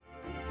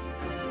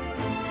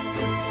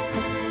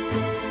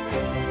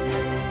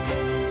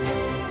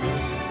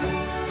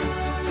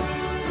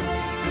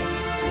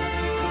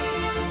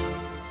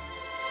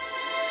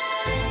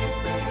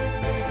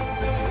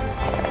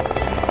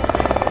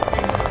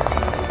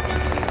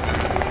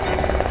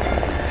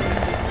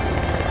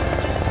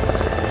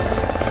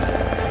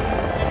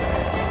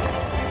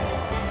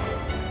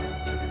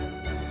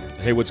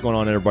Hey, what's going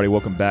on, everybody?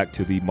 Welcome back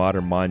to the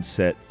Modern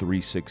Mindset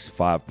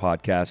 365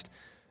 podcast.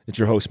 It's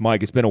your host,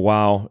 Mike. It's been a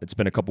while. It's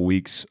been a couple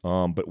weeks,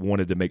 but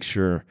wanted to make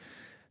sure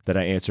that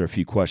I answer a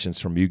few questions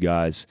from you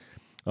guys.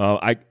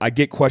 I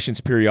get questions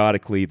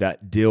periodically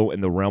that deal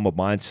in the realm of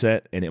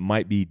mindset, and it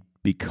might be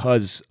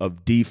because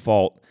of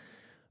default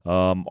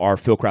our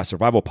Fieldcraft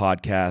Survival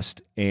podcast,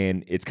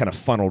 and it's kind of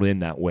funneled in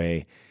that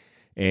way.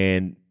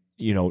 And,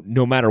 you know,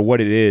 no matter what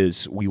it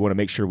is, we want to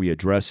make sure we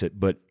address it.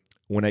 But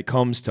when it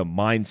comes to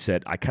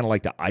mindset, I kind of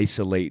like to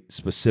isolate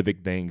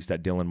specific things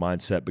that deal in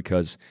mindset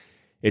because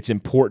it's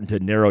important to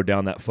narrow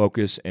down that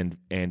focus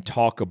and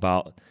talk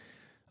about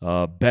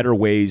better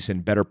ways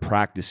and better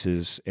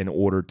practices in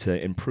order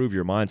to improve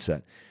your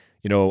mindset.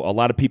 You know, a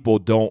lot of people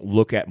don't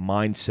look at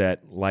mindset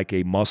like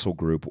a muscle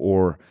group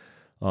or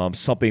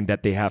something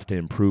that they have to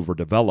improve or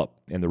develop.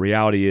 And the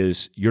reality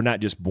is you're not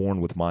just born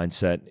with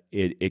mindset.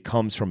 It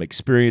comes from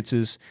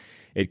experiences.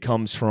 It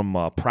comes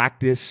from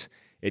practice.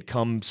 It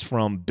comes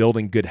from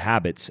building good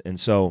habits. And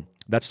so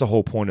that's the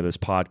whole point of this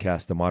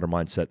podcast, the Modern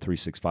Mindset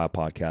 365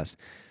 podcast.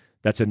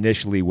 That's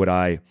initially what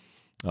I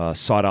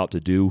sought out to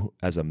do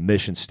as a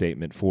mission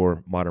statement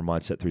for Modern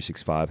Mindset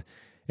 365.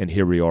 And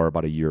here we are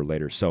about a year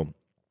later. So,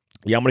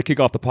 yeah, I'm going to kick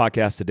off the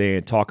podcast today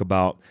and talk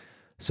about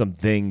some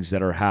things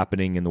that are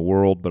happening in the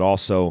world, but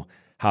also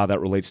how that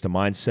relates to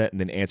mindset, and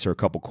then answer a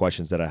couple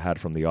questions that I had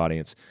from the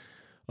audience.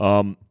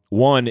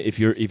 One, if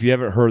you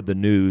haven't heard the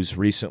news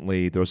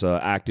recently, there was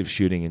an active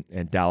shooting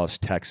in Dallas,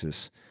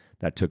 Texas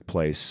that took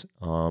place.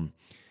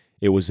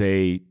 It was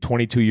a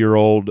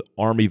 22-year-old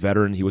Army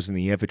veteran. He was in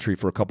the infantry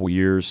for a couple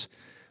years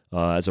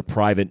as a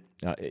private.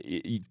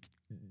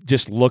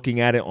 Just looking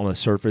at it on the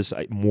surface,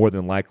 more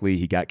than likely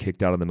he got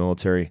kicked out of the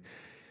military.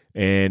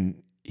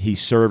 And he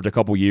served a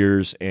couple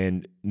years,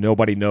 and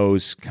nobody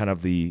knows kind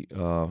of the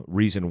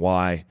reason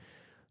why,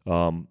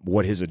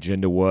 what his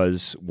agenda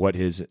was, what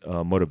his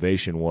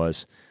motivation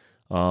was.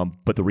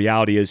 But the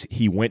reality is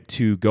he went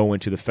to go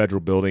into the federal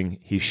building.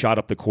 He shot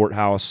up the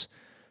courthouse,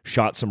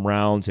 shot some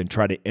rounds, and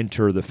tried to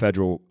enter the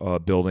federal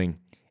building,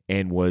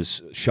 and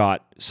was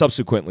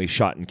subsequently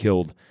shot and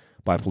killed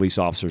by police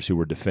officers who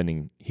were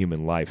defending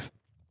human life.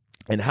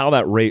 And how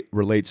that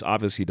relates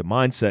obviously to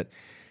mindset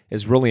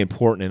is really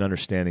important in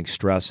understanding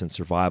stress and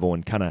survival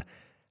and kind of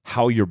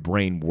how your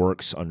brain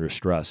works under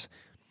stress.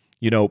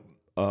 You know,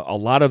 a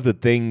lot of the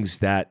things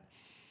that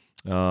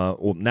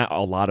not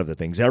a lot of the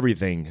things,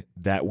 everything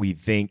that we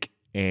think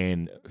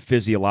and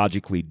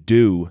physiologically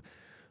do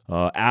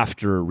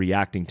after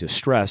reacting to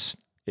stress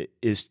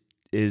is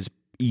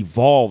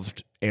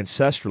evolved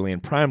ancestrally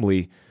and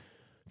primarily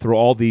through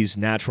all these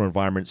natural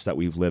environments that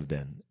we've lived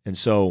in. And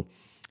so,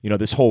 you know,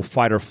 this whole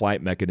fight or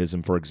flight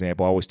mechanism, for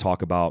example, I always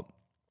talk about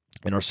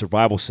in our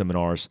survival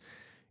seminars.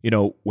 You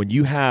know, when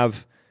you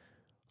have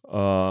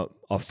a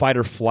fight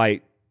or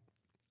flight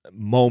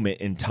moment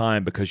in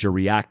time because you're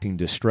reacting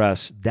to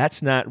stress,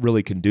 that's not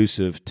really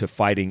conducive to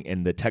fighting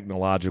in the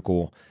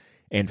technological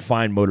and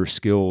fine motor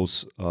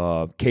skills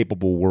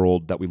capable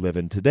world that we live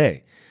in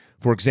today.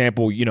 For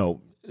example, you know,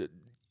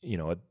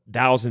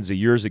 thousands of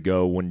years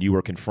ago, when you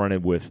were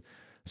confronted with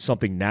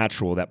something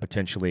natural that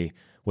potentially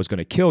was going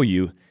to kill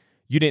you,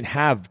 you didn't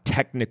have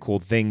technical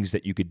things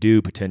that you could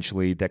do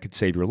potentially that could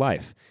save your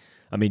life.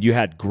 I mean, you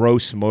had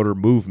gross motor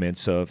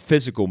movements,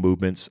 physical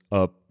movements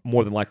of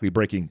more than likely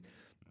breaking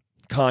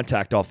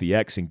contact off the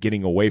X and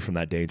getting away from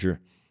that danger,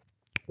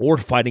 or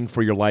fighting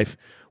for your life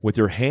with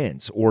your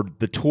hands or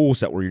the tools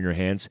that were in your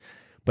hands,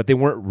 but they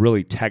weren't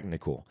really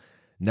technical.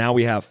 Now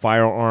we have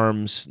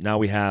firearms. Now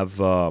we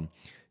have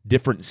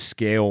different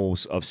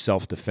scales of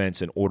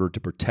self-defense in order to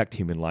protect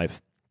human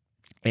life,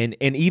 and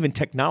even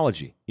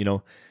technology. You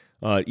know,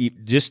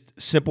 just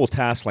simple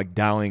tasks like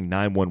dialing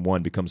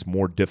 911 becomes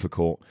more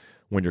difficult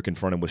when you're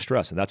confronted with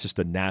stress, and that's just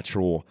a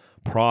natural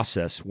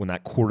process when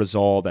that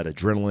cortisol, that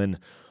adrenaline,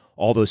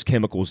 all those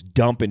chemicals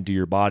dump into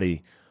your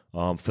body,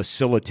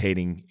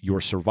 facilitating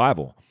your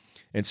survival.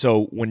 And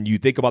so when you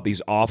think about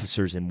these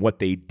officers and what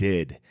they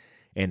did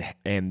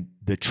and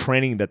the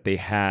training that they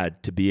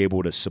had to be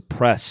able to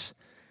suppress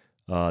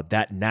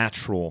that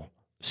natural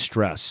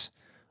stress,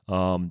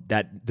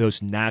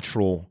 those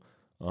natural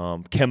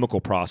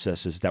chemical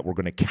processes that were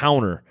going to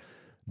counter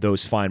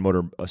those fine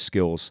motor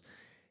skills,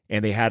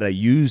 and they had to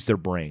use their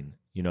brain.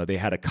 You know, they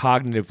had to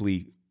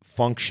cognitively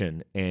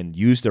function and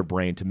use their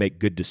brain to make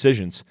good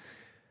decisions.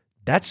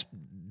 That's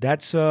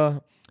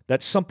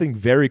something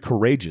very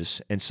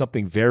courageous and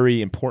something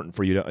very important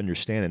for you to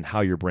understand in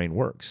how your brain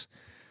works.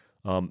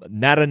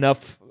 Not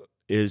enough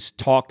is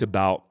talked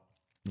about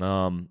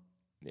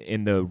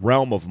in the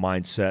realm of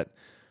mindset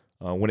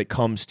when it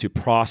comes to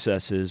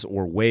processes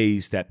or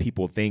ways that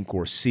people think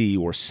or see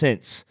or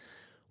sense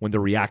when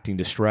they're reacting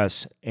to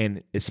stress,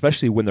 and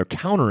especially when they're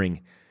countering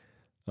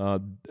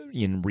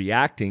in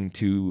reacting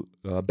to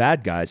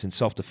bad guys in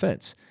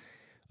self-defense.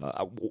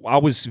 I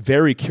was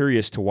very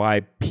curious to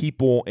why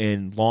people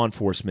in law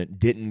enforcement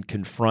didn't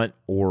confront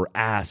or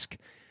ask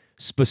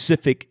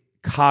specific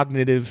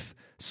cognitive,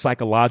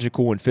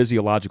 psychological, and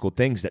physiological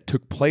things that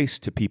took place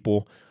to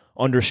people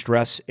under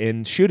stress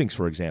in shootings,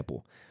 for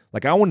example.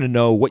 Like, I want to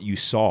know what you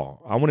saw.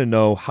 I want to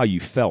know how you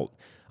felt.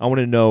 I want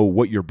to know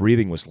what your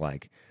breathing was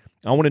like.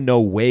 I want to know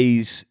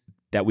ways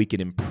that we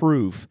can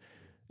improve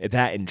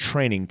that in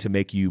training to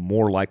make you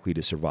more likely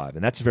to survive.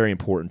 And that's very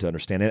important to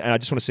understand. And I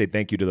just want to say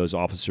thank you to those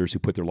officers who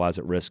put their lives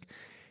at risk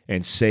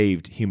and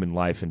saved human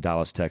life in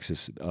Dallas,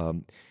 Texas.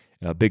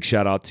 A big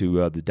shout out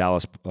to the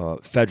Dallas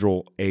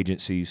federal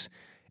agencies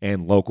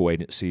and local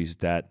agencies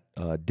that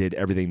did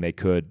everything they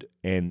could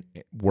and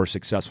were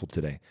successful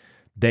today.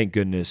 Thank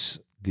goodness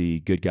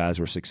the good guys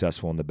were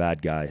successful and the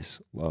bad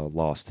guys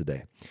lost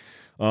today.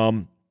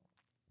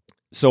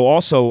 So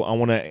also, I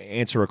want to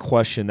answer a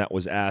question that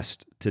was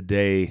asked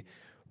today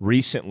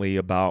recently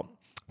about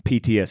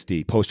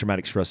PTSD,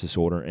 post-traumatic stress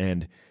disorder,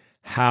 and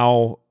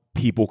how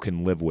people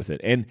can live with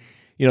it. And,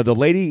 the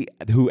lady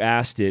who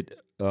asked it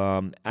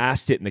in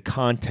the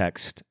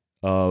context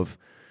of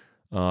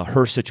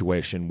her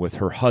situation with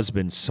her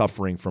husband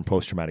suffering from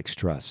post-traumatic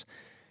stress.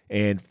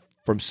 And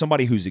from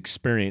somebody who's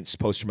experienced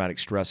post-traumatic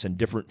stress in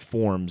different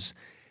forms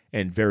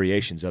and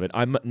variations of it,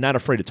 I'm not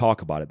afraid to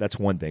talk about it. That's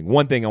one thing.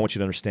 One thing I want you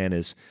to understand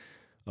is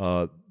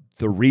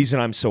the reason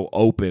I'm so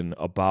open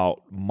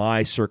about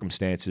my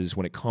circumstances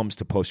when it comes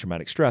to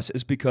post-traumatic stress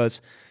is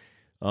because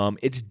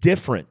it's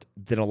different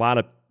than a lot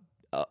of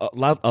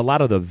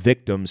the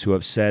victims who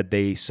have said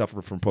they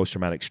suffer from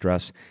post-traumatic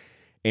stress,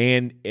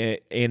 and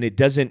it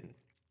doesn't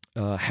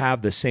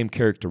have the same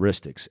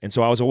characteristics. And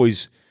so I was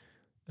always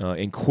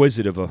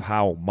inquisitive of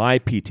how my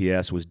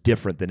PTS was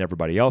different than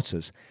everybody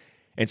else's.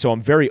 And so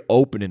I'm very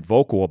open and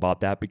vocal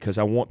about that because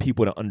I want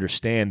people to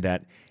understand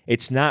that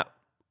it's not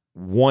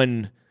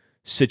one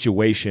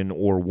situation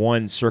or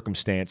one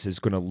circumstance is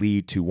going to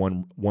lead to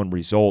one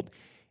result,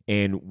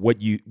 and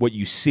what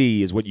you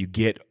see is what you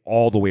get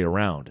all the way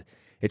around.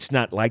 It's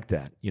not like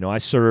that. I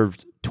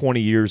served 20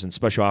 years in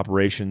special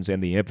operations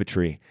and the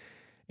infantry,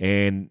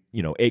 and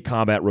 8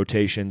 combat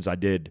rotations. I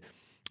did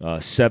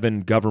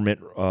 7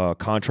 government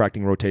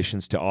contracting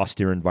rotations to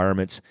austere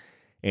environments,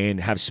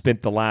 and have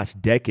spent the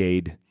last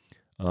decade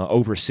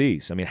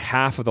overseas. I mean,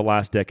 half of the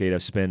last decade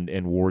I've spent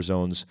in war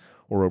zones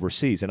or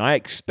overseas, and I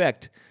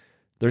expect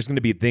there's going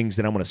to be things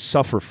that I'm going to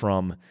suffer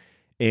from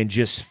in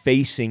just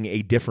facing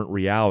a different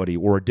reality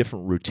or a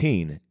different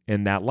routine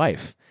in that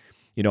life.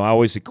 I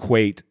always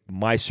equate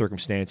my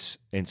circumstance,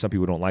 and some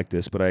people don't like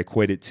this, but I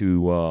equate it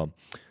to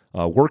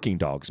working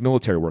dogs,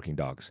 military working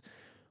dogs.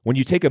 When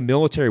you take a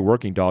military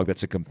working dog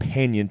that's a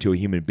companion to a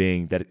human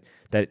being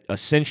that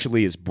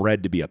essentially is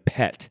bred to be a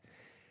pet,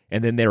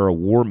 and then they're a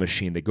war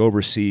machine. They go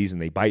overseas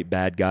and they bite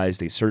bad guys,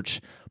 they search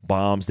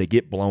bombs, they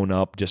get blown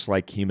up just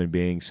like human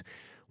beings.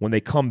 When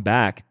they come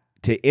back,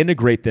 to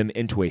integrate them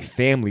into a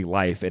family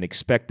life and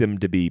expect them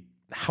to be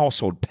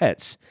household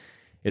pets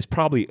is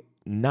probably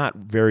not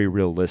very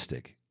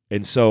realistic.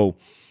 And so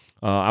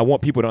I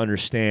want people to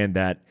understand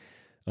that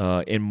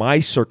in my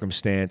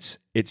circumstance,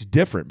 it's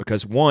different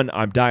because, one,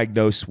 I'm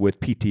diagnosed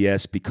with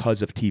PTS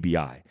because of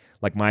TBI.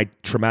 Like, my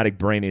traumatic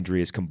brain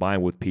injury is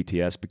combined with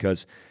PTS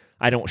because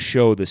I don't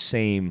show the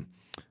same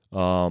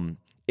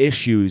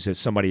issues as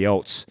somebody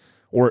else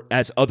or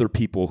as other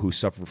people who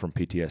suffer from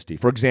PTSD.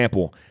 For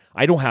example,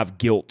 I don't have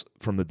guilt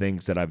from the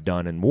things that I've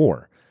done in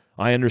war.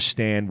 I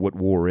understand what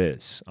war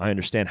is. I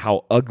understand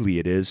how ugly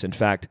it is. In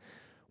fact,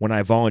 when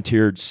I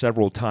volunteered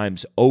several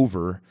times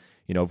over,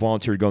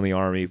 volunteered to go in the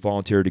Army,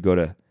 volunteered to go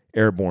to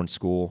airborne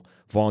school,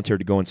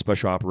 volunteered to go in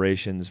special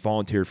operations,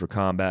 volunteered for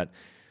combat,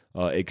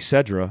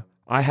 etc.,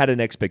 I had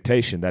an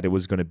expectation that it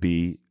was going to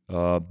be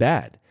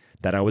bad,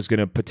 that I was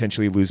going to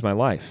potentially lose my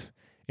life.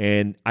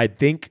 And I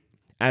think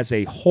as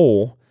a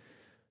whole,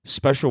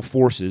 Special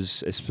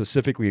Forces,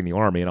 specifically in the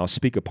Army, and I'll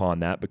speak upon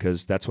that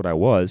because that's what I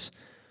was,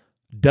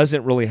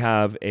 doesn't really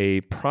have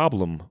a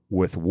problem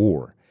with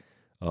war.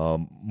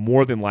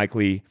 More than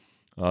likely,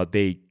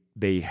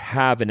 they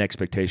have an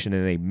expectation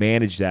and they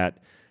manage that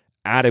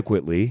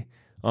adequately,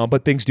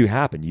 but things do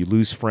happen. You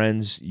lose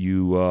friends,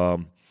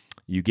 you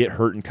get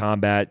hurt in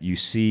combat, you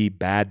see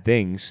bad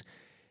things,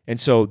 and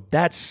so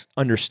that's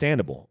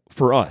understandable,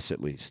 for us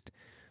at least.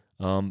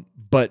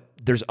 But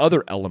there's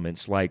other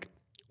elements, like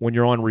when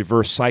you're on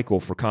reverse cycle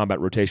for combat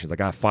rotations.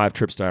 Like, I have 5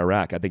 trips to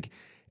Iraq. I think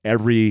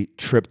every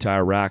trip to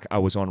Iraq, I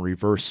was on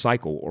reverse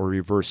cycle or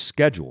reverse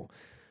schedule.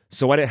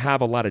 So I didn't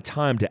have a lot of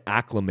time to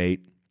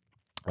acclimate.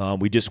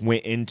 We just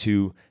went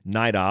into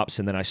night ops,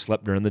 and then I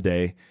slept during the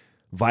day.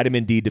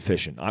 Vitamin D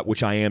deficient,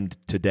 which I am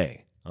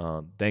today,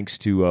 thanks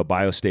to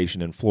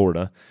BioStation in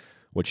Florida,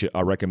 which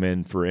I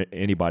recommend for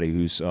anybody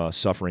who's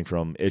suffering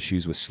from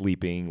issues with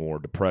sleeping or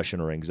depression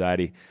or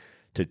anxiety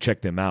to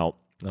check them out.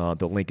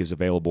 The link is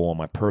available on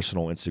my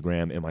personal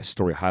Instagram in my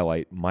story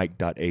highlight,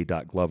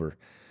 mike.a.glover.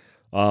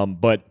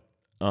 But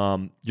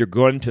you're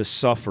going to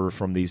suffer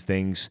from these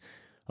things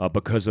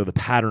because of the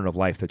pattern of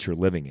life that you're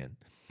living in.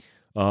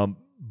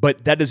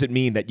 But that doesn't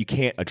mean that you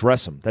can't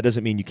address them. That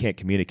doesn't mean you can't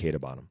communicate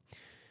about them.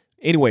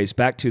 Anyways,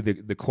 back to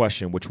the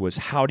question, which was,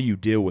 how do you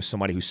deal with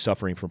somebody who's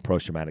suffering from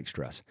post-traumatic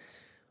stress?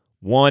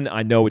 One,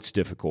 I know it's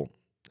difficult.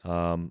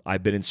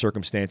 I've been in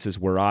circumstances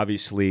where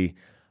obviously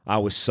I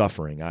was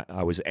suffering.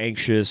 I was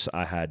anxious.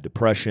 I had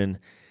depression.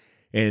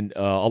 And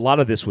a lot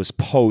of this was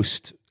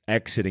post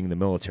exiting the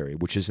military,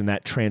 which is in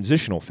that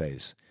transitional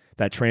phase,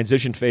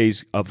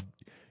 of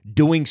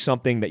doing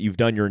something that you've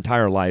done your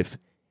entire life,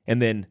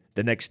 and then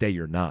the next day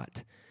you're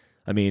not.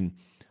 I mean,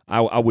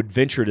 I would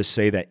venture to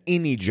say that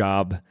any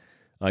job,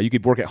 you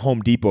could work at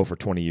Home Depot for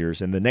 20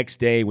 years, and the next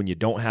day when you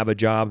don't have a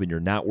job and you're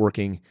not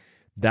working,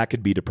 that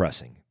could be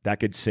depressing. That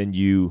could send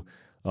you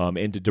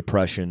into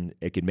depression.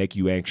 It could make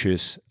you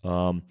anxious.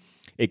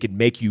 It could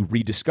make you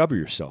rediscover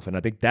yourself, and I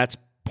think that's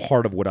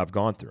part of what I've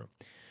gone through.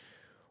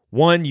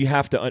 One, you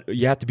have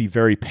to be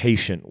very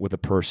patient with the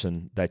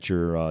person that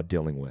you're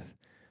dealing with.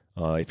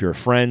 If you're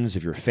friends,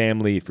 if you're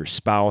family, if you're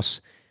spouse,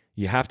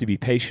 you have to be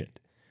patient.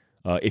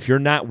 If you're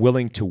not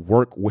willing to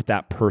work with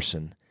that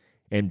person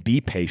and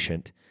be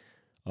patient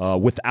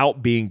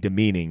without being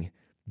demeaning,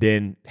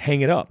 then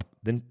hang it up.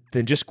 Then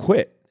just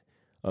quit.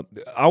 I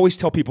always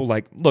tell people,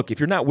 like, look, if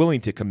you're not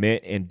willing to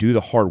commit and do the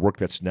hard work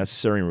that's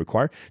necessary and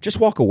required, just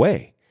walk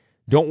away.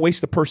 Don't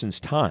waste the person's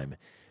time,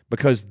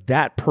 because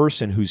that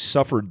person who's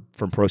suffered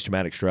from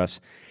post-traumatic stress,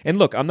 and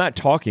look, I'm not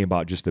talking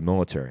about just the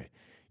military.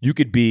 You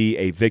could be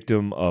a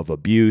victim of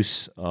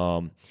abuse.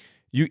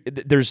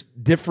 There's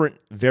different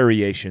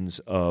variations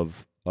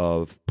of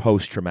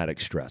post-traumatic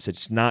stress.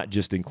 It's not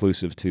just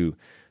inclusive to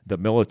the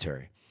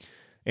military.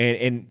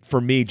 And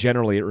for me,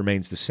 generally, it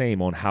remains the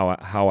same on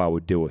how I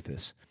would deal with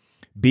this.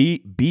 Be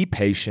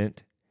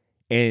patient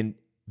and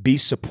be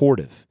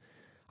supportive.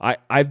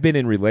 I've been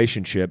in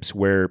relationships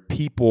where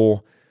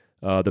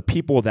the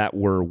people that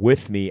were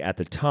with me at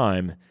the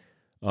time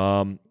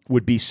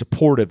would be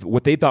supportive,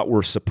 what they thought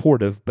were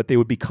supportive, but they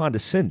would be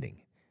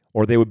condescending,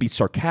 or they would be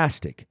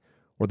sarcastic,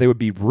 or they would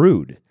be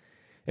rude.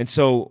 And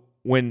so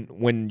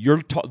when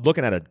you're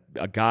looking at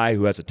a guy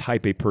who has a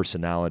type A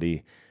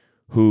personality,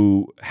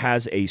 who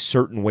has a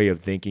certain way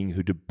of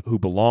thinking, who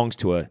belongs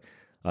to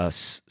a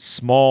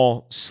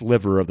small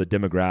sliver of the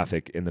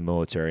demographic in the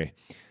military,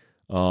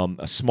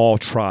 a small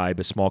tribe,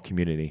 a small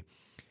community,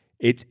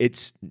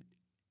 it's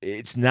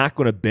not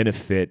going to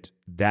benefit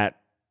that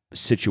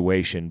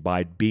situation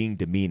by being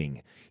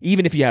demeaning,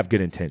 even if you have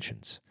good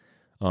intentions,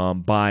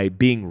 by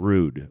being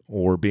rude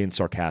or being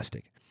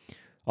sarcastic.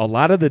 A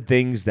lot of the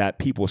things that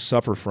people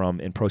suffer from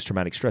in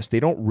post-traumatic stress, they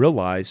don't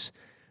realize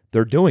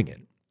they're doing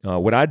it.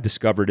 What I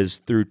discovered is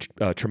through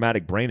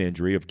traumatic brain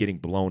injury of getting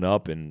blown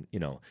up and,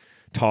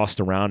 tossed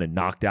around and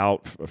knocked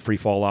out, free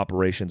fall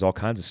operations, all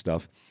kinds of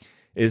stuff,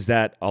 is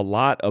that a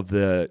lot of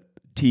the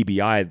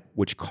TBI,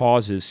 which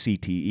causes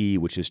CTE,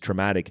 which is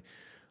traumatic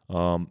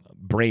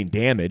brain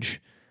damage,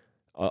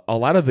 a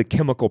lot of the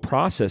chemical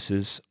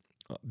processes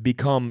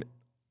become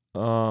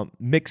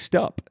mixed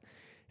up.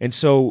 And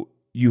so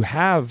you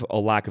have a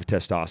lack of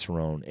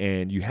testosterone,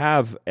 and you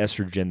have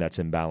estrogen that's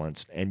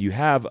imbalanced, and you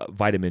have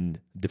vitamin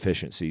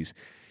deficiencies.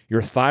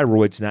 Your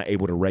thyroid's not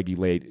able to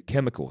regulate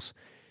chemicals.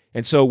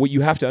 And so what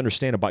you have to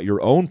understand about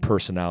your own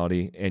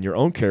personality and your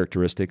own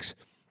characteristics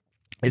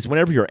is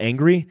whenever you're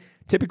angry,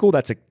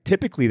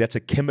 typically that's a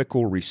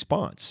chemical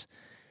response.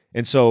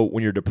 And so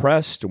when you're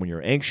depressed or when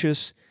you're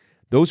anxious,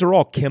 those are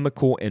all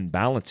chemical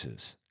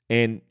imbalances.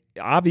 And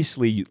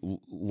obviously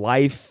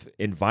life,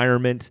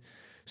 environment,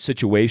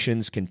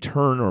 situations can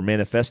turn or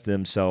manifest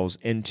themselves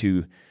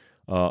into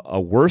a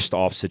worse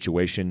off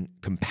situation,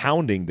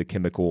 compounding the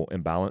chemical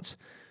imbalance.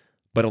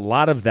 But a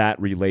lot of that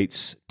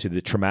relates to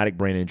the traumatic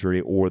brain injury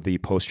or the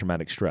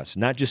post-traumatic stress,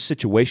 not just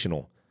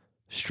situational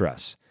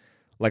stress.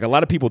 Like, a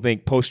lot of people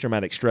think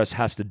post-traumatic stress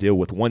has to deal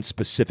with one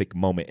specific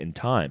moment in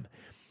time.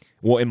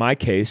 Well, in my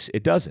case,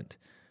 it doesn't.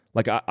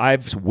 Like,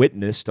 I've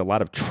witnessed a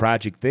lot of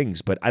tragic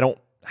things, but I don't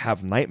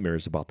have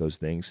nightmares about those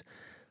things.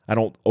 I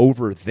don't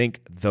overthink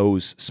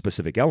those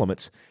specific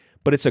elements,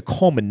 but it's a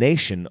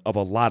culmination of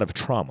a lot of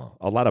trauma,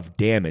 a lot of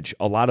damage,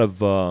 a lot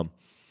of,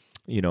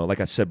 like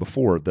I said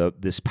before,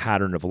 this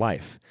pattern of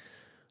life.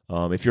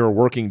 If you're a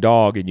working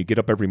dog and you get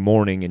up every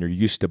morning and you're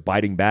used to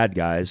biting bad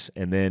guys,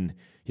 and then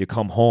you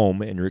come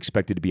home and you're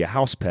expected to be a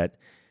house pet,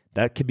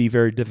 that can be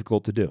very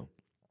difficult to do.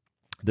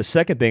 The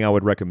second thing I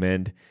would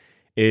recommend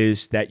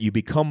is that you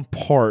become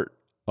part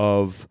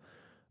of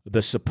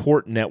the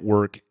support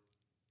network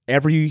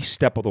every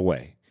step of the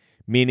way.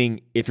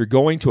 Meaning, if you're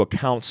going to a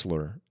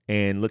counselor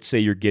and let's say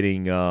you're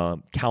getting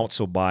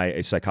counseled by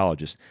a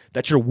psychologist,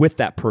 that you're with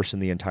that person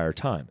the entire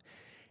time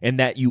and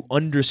that you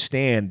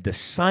understand the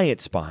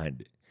science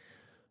behind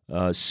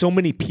it. So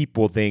many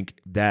people think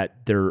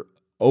that they're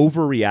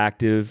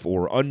overreactive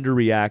or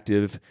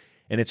underreactive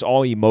and it's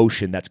all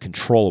emotion that's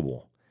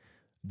controllable.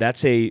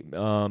 That's a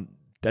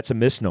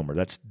misnomer.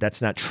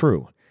 That's not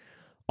true.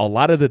 A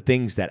lot of the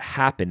things that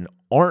happen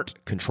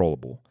aren't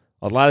controllable.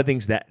 A lot of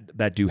things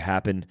that do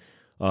happen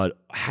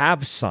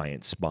have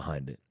science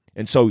behind it.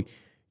 And so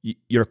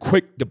you're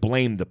quick to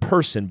blame the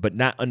person, but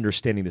not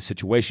understanding the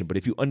situation. But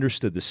if you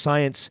understood the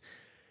science,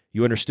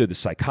 you understood the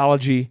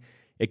psychology,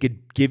 it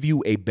could give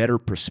you a better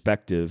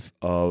perspective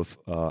of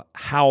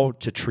how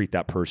to treat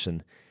that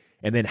person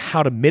and then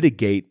how to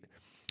mitigate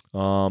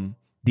the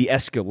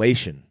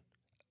escalation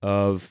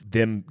of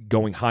them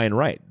going high and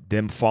right,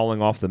 them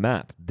falling off the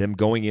map, them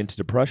going into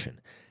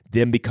depression,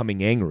 them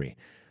becoming angry.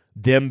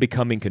 them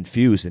becoming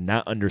confused and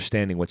not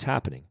understanding what's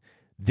happening,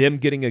 them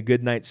getting a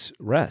good night's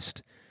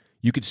rest.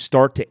 You could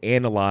start to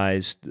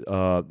analyze,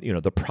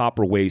 the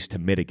proper ways to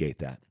mitigate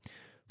that.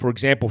 For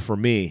example, for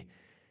me,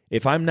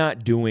 if I'm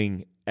not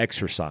doing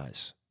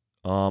exercise,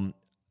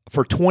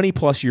 for 20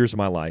 plus years of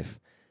my life,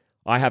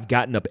 I have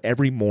gotten up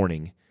every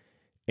morning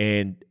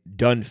and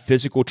done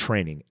physical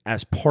training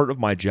as part of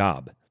my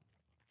job.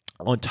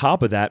 On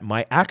top of that,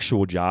 my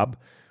actual job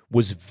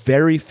was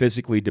very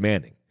physically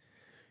demanding.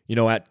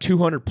 At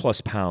 200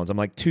 plus pounds, I'm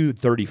like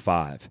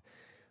 235,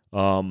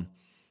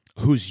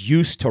 who's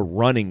used to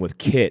running with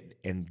kit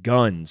and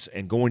guns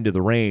and going to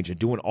the range and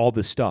doing all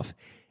this stuff,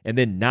 and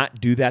then not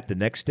do that the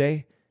next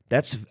day,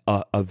 that's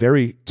a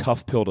very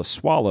tough pill to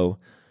swallow.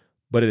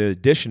 But in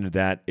addition to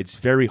that, it's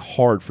very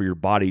hard for your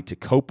body to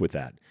cope with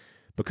that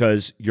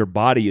because your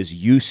body is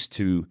used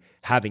to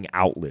having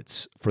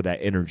outlets for that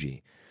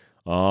energy.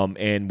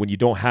 And when you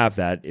don't have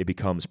that, it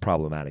becomes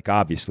problematic.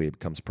 Obviously, it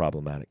becomes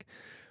problematic.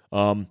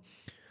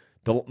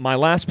 My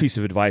last piece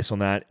of advice on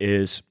that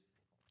is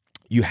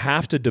you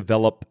have to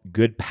develop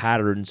good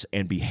patterns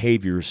and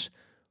behaviors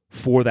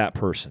for that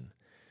person,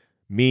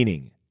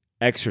 meaning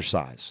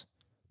exercise,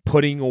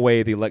 putting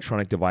away the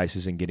electronic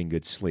devices and getting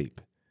good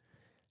sleep,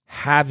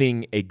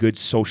 having a good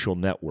social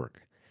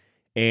network.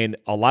 And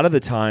a lot of the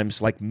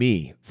times, like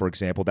me, for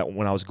example, that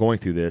when I was going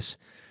through this,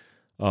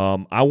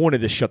 I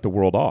wanted to shut the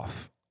world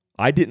off.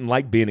 I didn't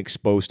like being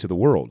exposed to the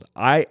world.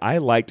 I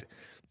liked,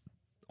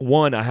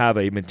 I have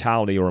a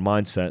mentality or a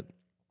mindset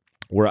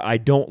where I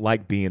don't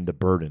like being the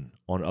burden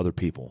on other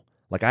people.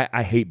 Like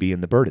I hate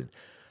being the burden.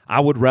 I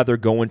would rather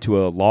go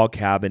into a log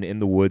cabin in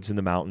the woods in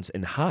the mountains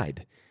and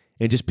hide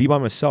and just be by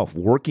myself,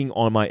 working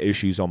on my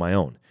issues on my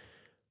own.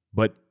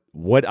 But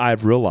what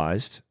I've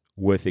realized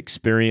with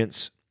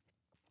experience,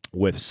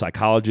 with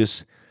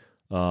psychologists,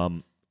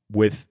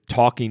 with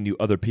talking to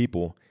other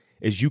people,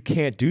 is you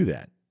can't do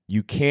that.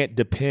 You can't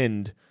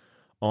depend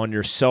on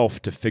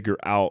yourself to figure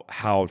out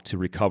how to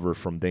recover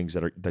from things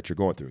that you're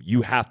going through.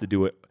 You have to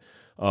do it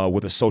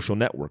with a social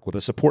network, with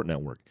a support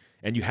network,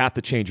 and you have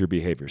to change your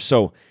behavior.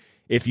 So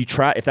if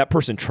that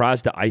person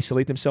tries to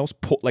isolate themselves,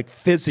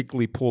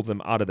 physically pull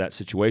them out of that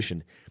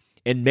situation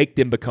and make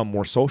them become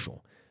more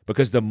social.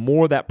 Because the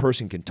more that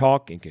person can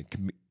talk and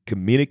can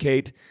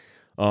communicate,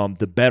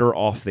 the better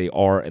off they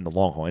are in the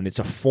long haul. And it's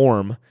a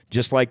form,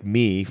 just like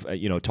me,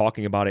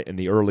 talking about it in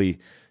the early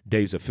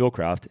days of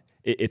Fieldcraft,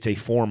 it's a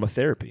form of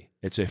therapy.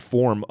 It's a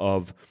form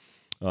of,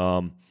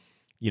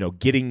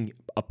 getting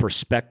a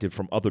perspective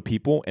from other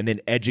people and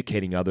then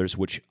educating others,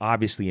 which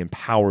obviously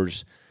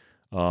empowers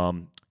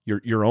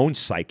your own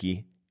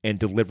psyche and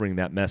delivering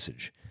that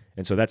message.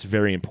 And so that's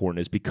very important,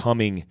 is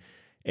becoming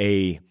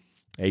a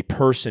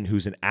person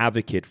who's an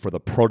advocate for the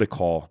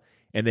protocol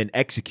and then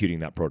executing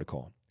that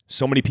protocol.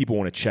 So many people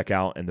want to check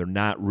out and they're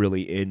not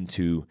really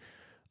into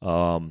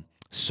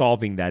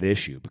solving that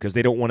issue because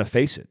they don't want to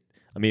face it.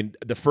 I mean,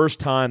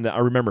 I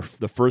remember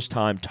the first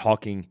time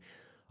talking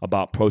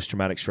about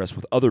post-traumatic stress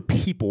with other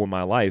people in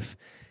my life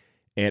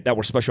and that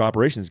were special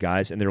operations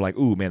guys, and they're like,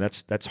 "Ooh, man,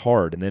 that's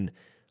hard." And then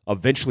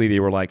eventually they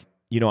were like,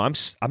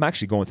 I'm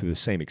actually going through the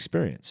same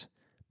experience,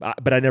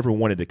 but I never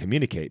wanted to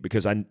communicate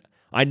because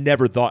I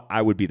never thought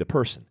I would be the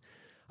person.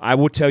 I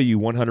will tell you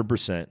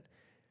 100%,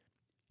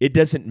 it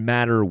doesn't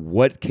matter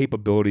what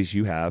capabilities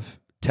you have,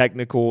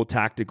 technical,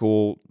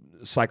 tactical,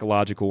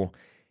 psychological,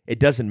 it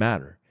doesn't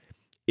matter.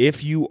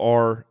 If you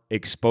are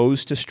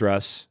exposed to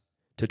stress,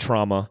 to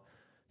trauma,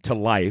 to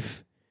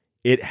life,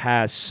 it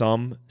has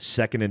some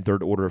second and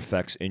third order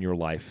effects in your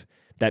life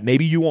that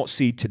maybe you won't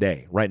see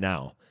today, right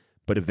now,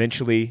 but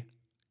eventually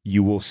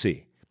you will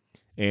see.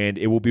 And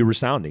it will be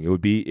resounding.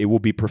 It will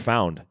be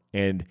profound.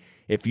 And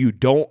if you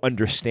don't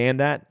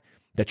understand that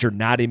you're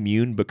not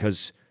immune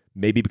because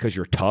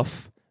you're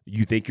tough,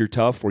 you think you're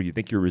tough or you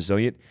think you're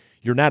resilient,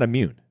 you're not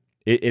immune.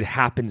 It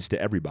happens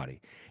to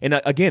everybody. And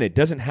again, it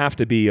doesn't have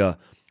to be a,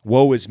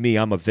 woe is me,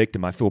 I'm a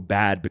victim, I feel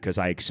bad because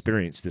I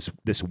experienced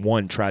this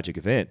one tragic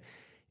event.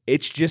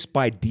 It's just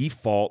by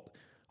default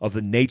of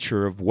the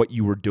nature of what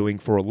you were doing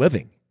for a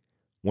living.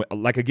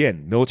 Like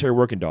again, military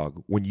working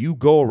dog, when you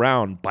go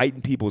around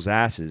biting people's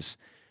asses,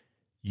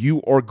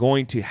 you are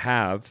going to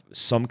have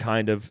some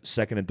kind of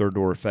second and third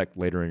order effect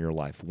later in your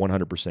life,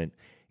 100%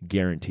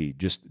 guaranteed.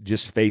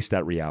 Just face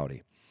that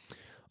reality.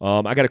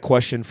 I got a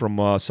question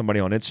from somebody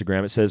on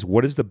Instagram. It says,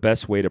 what is the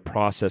best way to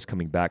process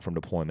coming back from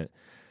deployment?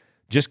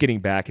 Just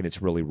getting back and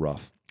it's really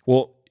rough.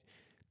 Well,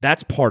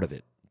 that's part of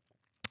it.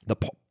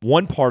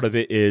 One part of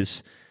it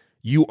is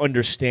you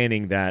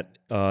understanding that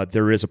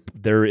there is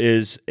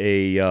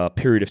a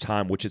period of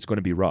time which it's going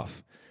to be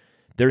rough.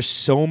 There's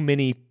so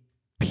many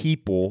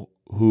people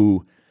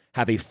who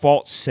have a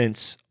false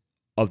sense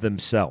of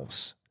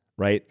themselves,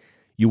 right?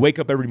 You wake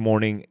up every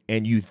morning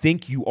and you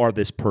think you are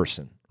this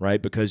person,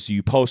 right? Because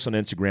you post on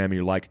Instagram and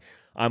you're like,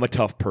 I'm a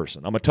tough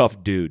person. I'm a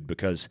tough dude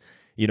because,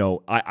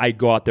 I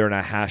go out there and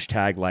I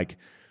hashtag like,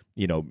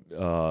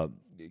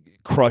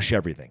 crush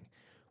everything.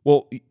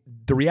 Well,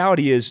 the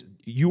reality is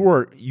you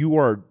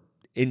are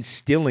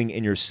instilling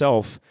in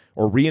yourself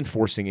or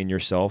reinforcing in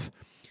yourself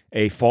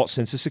a false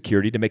sense of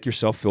security to make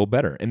yourself feel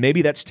better. And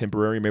maybe that's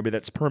temporary, maybe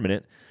that's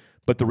permanent,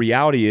 but the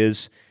reality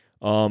is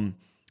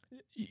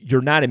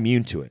you're not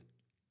immune to it.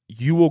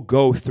 You will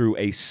go through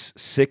a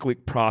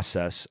cyclic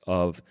process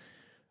of,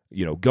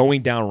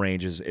 going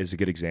downrange is a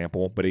good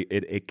example, but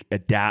it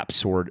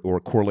adapts or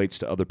correlates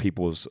to other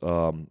people's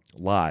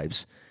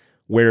lives,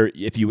 where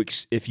if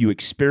you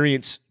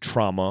experience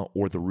trauma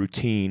or the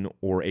routine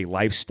or a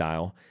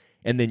lifestyle,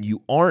 and then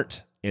you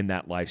aren't in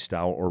that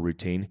lifestyle or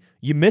routine,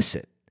 you miss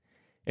it.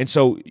 And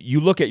so you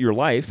look at your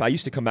life. I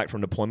used to come back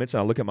from deployments,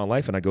 and I look at my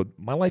life, and I go,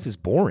 my life is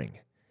boring.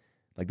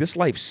 Like, this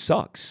life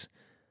sucks.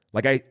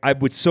 Like, I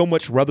would so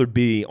much rather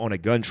be on a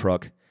gun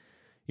truck,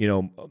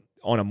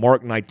 on a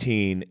Mark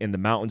 19 in the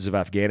mountains of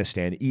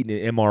Afghanistan, eating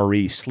an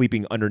MRE,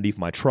 sleeping underneath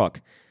my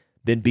truck,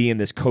 than be in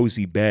this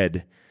cozy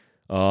bed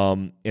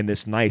in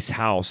this nice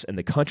house in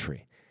the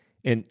country.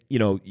 And,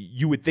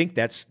 you would think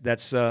that's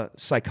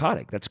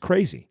psychotic. That's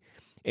crazy.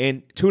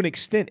 And to an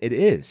extent, it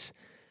is.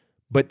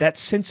 But that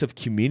sense of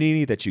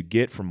community that you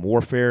get from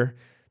warfare,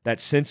 that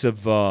sense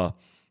of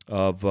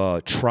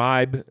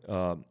tribe,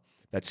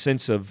 that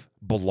sense of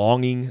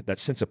belonging, that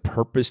sense of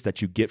purpose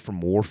that you get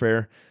from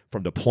warfare,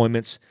 from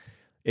deployments,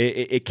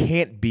 it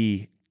can't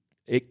be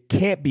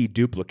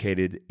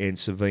duplicated in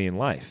civilian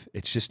life.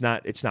 It's just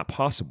not. It's not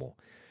possible.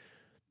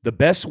 The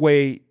best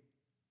way,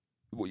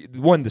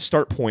 the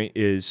start point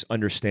is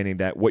understanding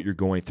that what you're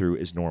going through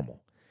is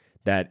normal,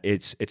 that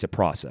it's a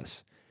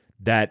process,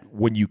 that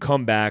when you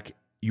come back,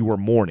 you are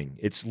mourning.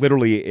 It's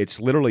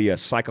literally a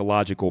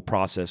psychological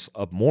process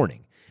of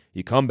mourning.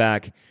 You come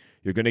back,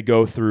 you're going to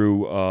go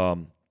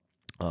through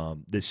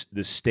this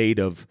state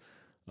of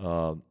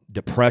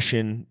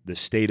depression, this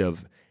state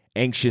of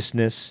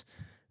anxiousness,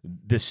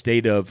 this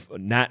state of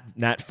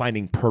not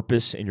finding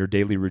purpose in your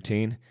daily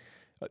routine.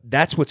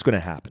 That's what's going to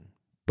happen,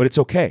 but it's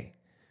okay.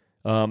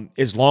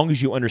 As long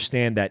as you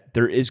understand that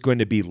there is going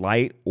to be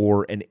light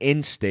or an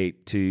end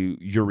state to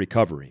your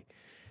recovery.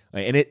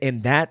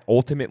 And that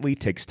ultimately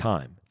takes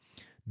time.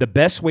 The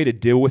best way to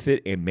deal with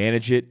it and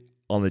manage it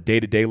on the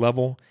day-to-day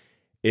level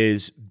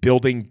is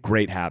building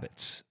great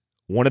habits.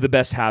 One of the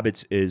best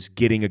habits is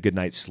getting a good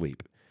night's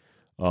sleep.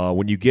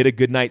 When you get a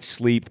good night's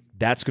sleep,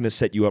 that's going to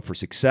set you up for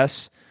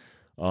success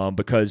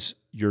because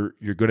you're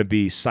going to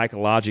be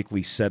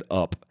psychologically set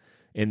up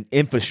in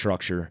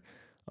infrastructure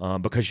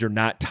because you're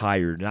not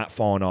tired, not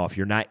falling off,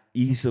 you're not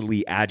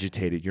easily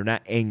agitated, you're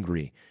not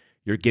angry,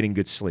 you're getting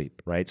good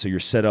sleep, right? So you're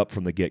set up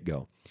from the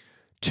get-go.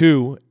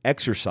 2,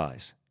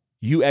 exercise.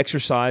 You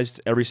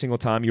exercised every single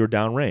time you were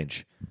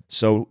downrange.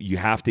 So you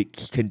have to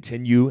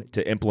continue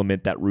to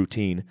implement that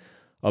routine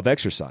of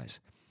exercise.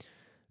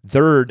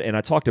 3rd, and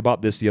I talked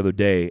about this the other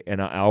day,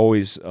 and I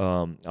always I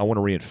want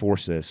to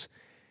reinforce this,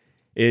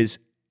 is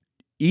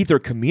either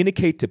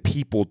communicate to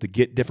people to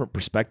get different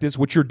perspectives,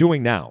 which you're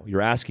doing now.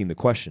 You're asking the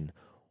question,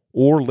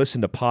 or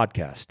listen to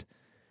podcast.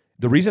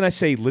 The reason I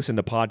say listen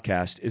to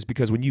podcast is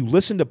because when you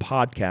listen to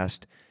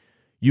podcast,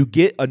 you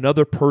get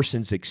another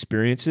person's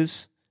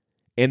experiences,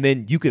 and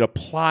then you could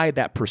apply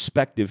that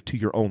perspective to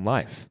your own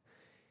life.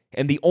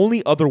 And the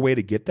only other way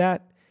to get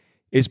that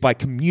is by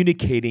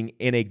communicating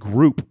in a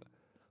group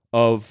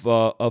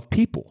of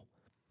people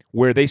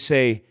where they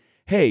say,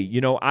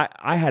 hey,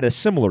 I had a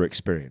similar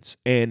experience,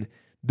 and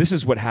this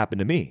is what happened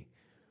to me.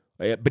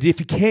 But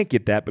if you can't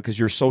get that because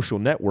your social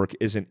network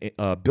isn't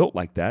built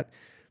like that,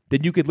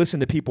 then you could listen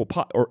to people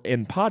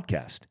in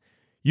podcast.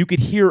 You could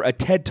hear a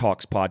TED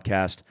Talks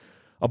podcast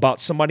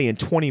about somebody in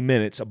 20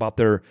 minutes about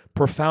their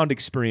profound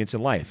experience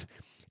in life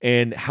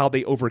and how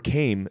they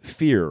overcame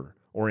fear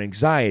or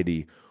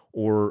anxiety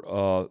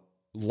or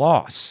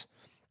loss.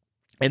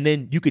 And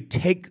then you could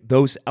take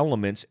those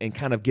elements and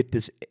kind of get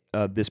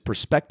this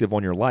perspective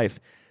on your life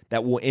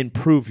that will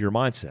improve your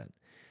mindset.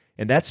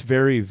 And that's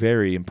very,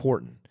 very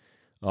important.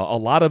 A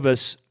lot of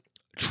us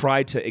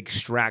try to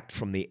extract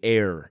from the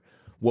air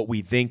what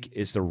we think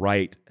is the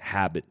right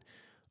habit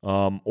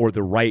or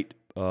the right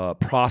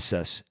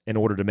process in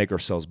order to make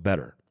ourselves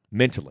better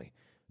mentally.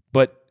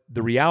 But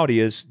the reality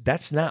is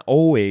that's not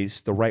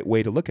always the right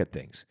way to look at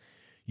things.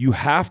 You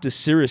have to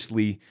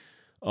seriously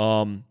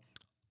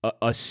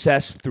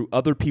assess through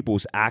other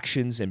people's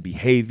actions and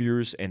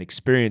behaviors and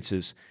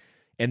experiences,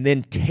 and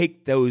then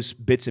take those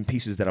bits and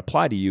pieces that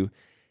apply to you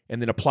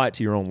and then apply it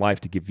to your own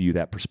life to give you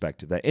that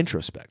perspective, that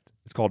introspect.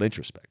 It's called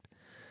introspect.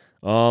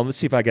 Let's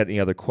see if I got any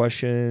other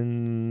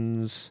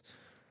questions.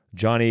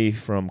 Johnny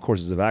from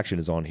Courses of Action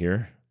is on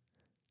here.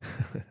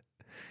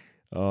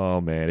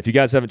 Oh, man. If you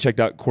guys haven't checked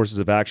out Courses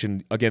of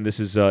Action, again, this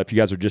is, if you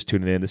guys are just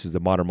tuning in, this is the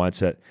Modern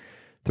Mindset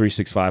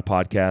 365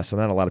 podcast. So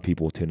not a lot of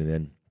people tuning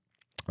in.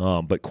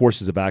 But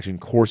Courses of Action,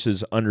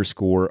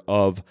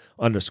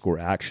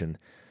 courses_of_action.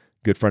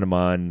 Good friend of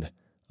mine,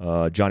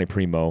 Johnny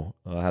Primo,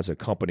 has a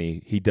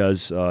company. He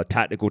does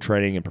tactical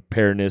training and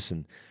preparedness,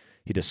 and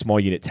he does small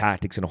unit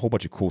tactics and a whole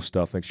bunch of cool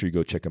stuff. Make sure you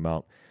go check him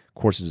out,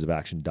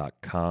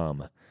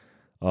 coursesofaction.com.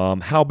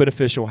 How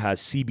beneficial has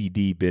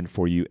CBD been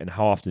for you, and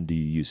how often do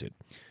you use it?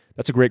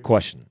 That's a great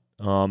question.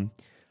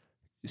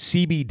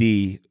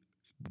 CBD,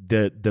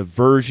 the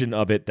version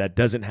of it that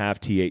doesn't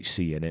have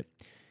THC in it,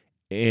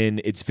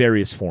 in its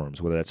various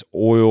forms, whether that's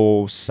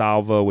oil,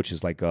 salva, which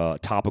is like a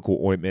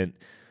topical ointment.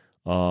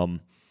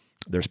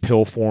 There's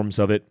pill forms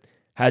of it.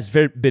 Has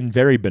been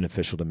very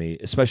beneficial to me,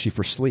 especially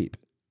for sleep.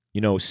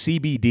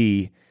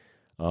 CBD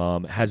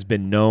has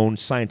been known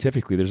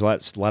scientifically. There's a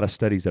lot of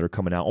studies that are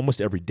coming out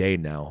almost every day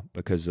now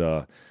because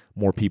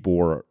more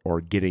people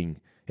are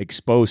getting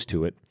exposed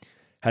to it.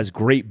 Has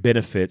great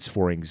benefits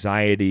for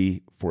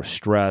anxiety, for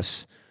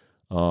stress,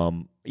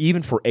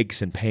 even for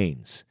aches and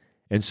pains.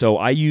 And so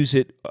I use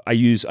it. I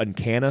use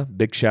Uncana.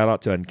 Big shout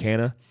out to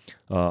Uncana.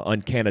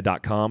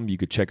 Uncana.com. You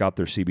could check out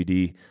their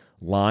CBD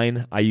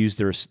line. I use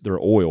their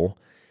oil.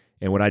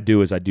 And what I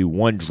do is I do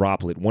one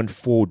droplet, one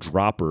full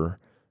dropper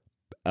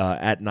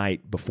at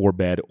night before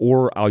bed,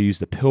 or I'll use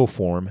the pill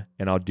form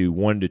and I'll do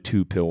 1 to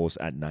 2 pills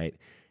at night.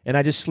 And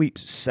I just sleep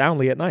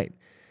soundly at night.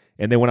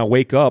 And then when I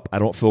wake up, I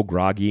don't feel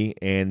groggy,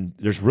 and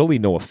there's really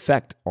no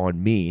effect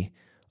on me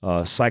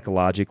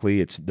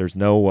psychologically. There's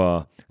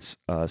no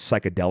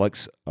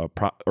psychedelics or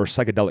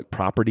psychedelic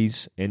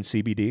properties in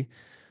CBD.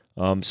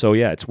 So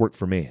yeah, it's worked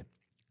for me.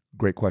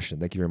 Great question.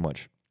 Thank you very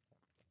much.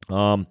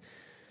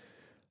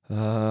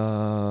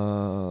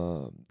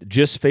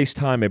 Just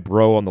FaceTime a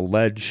bro on the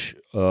ledge,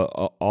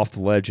 off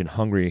the ledge and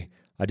hungry.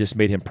 I just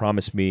made him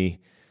promise me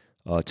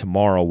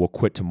tomorrow. We'll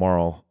quit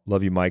tomorrow.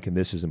 Love you, Mike, and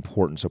this is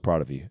important. So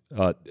proud of you.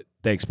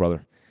 Thanks,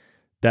 brother.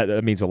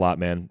 That means a lot,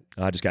 man.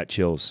 I just got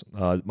chills.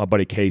 My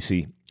buddy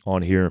Casey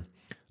on here.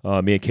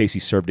 Me and Casey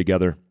served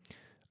together.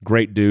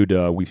 Great dude.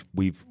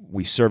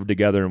 We served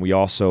together, and we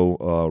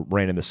also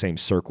ran in the same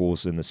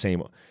circles in the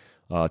same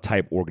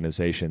type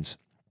organizations.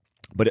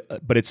 But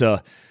it's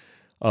a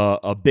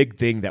big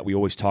thing that we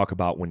always talk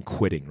about when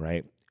quitting,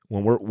 right?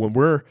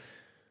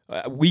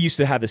 We used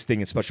to have this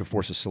thing in Special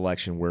Forces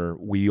selection where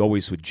we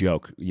always would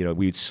joke.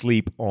 We'd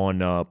sleep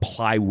on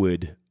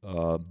plywood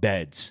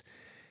beds,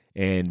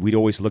 and we'd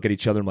always look at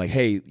each other and like,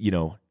 hey, you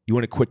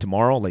want to quit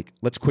tomorrow? Like,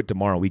 let's quit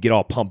tomorrow. We get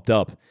all pumped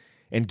up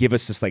and give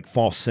us this like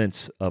false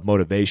sense of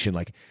motivation.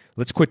 Like,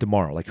 let's quit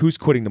tomorrow. Like, who's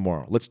quitting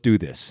tomorrow? Let's do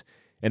this.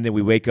 And then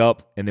we wake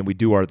up and then we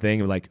do our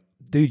thing. And we're like,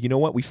 dude, you know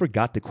what? We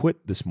forgot to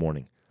quit this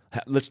morning.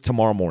 Let's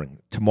tomorrow morning.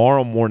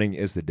 Tomorrow morning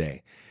is the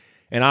day.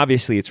 And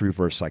obviously it's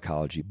reverse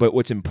psychology. But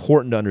what's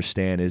important to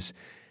understand is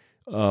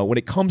when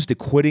it comes to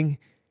quitting,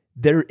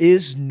 there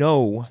is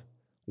no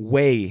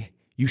way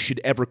you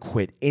should ever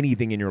quit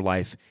anything in your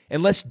life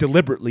unless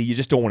deliberately you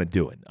just don't want to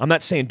do it. I'm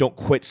not saying don't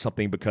quit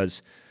something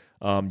because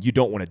you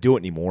don't want to do it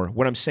anymore.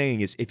 What I'm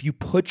saying is if you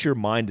put your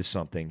mind to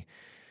something,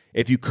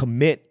 if you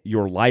commit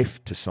your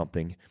life to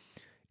something,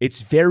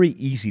 it's very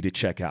easy to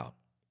check out.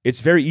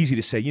 It's very easy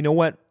to say, you know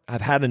what?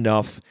 I've had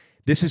enough.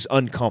 This is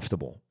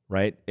uncomfortable,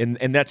 right?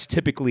 And that's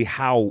typically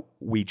how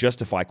we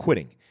justify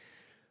quitting.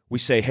 We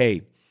say,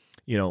 hey,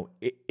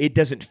 it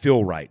doesn't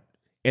feel right.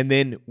 And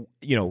then,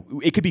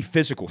 it could be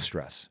physical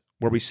stress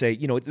where we say,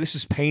 this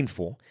is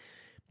painful.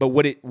 But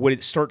what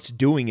it starts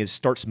doing is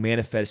starts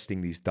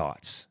manifesting these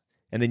thoughts.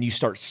 And then you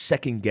start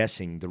second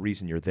guessing the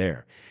reason you're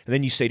there. And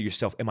then you say to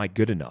yourself, am I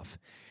good enough?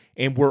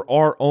 And we're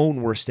our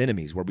own worst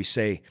enemies where we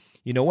say,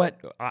 you know what?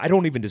 I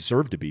don't even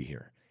deserve to be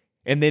here.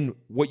 And then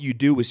what you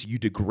do is you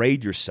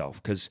degrade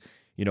yourself because,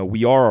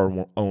 we are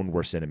our own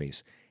worst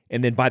enemies.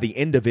 And then by the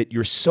end of it,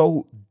 you're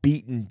so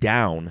beaten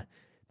down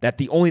that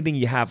the only thing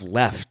you have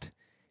left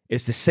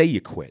is to say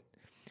you quit.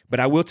 But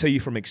I will tell you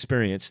from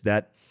experience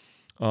that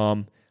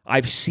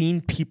I've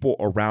seen people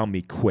around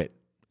me quit.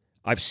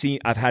 I've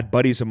had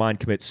buddies of mine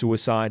commit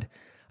suicide.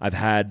 I've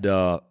had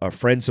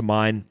friends of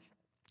mine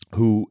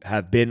who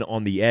have been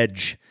on the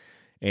edge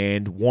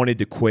and wanted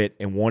to quit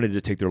and wanted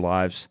to take their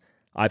lives.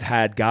 I've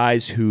had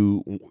guys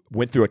who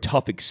went through a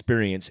tough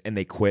experience and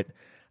they quit.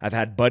 I've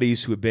had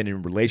buddies who have been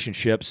in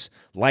relationships,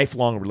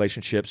 lifelong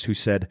relationships, who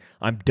said,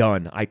 I'm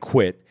done, I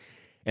quit.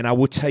 And I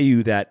will tell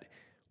you that,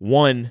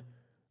 one,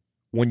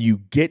 when you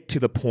get to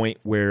the point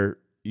where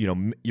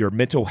your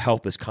mental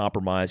health is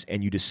compromised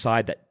and you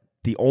decide that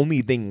the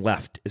only thing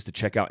left is to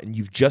check out and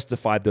you've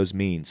justified those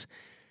means,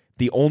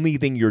 the only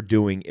thing you're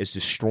doing is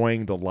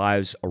destroying the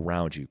lives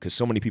around you because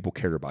so many people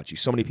care about you,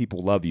 so many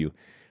people love you,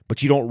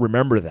 but you don't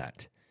remember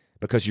that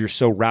because you're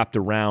so wrapped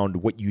around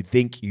what you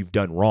think you've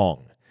done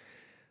wrong.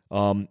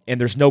 And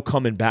there's no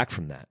coming back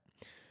from that.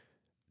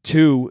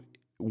 Two,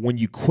 when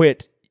you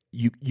quit,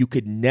 you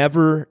could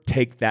never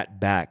take that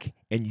back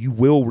and you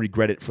will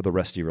regret it for the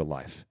rest of your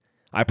life.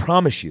 I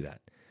promise you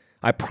that.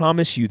 I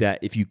promise you that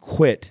if you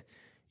quit,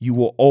 you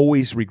will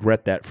always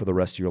regret that for the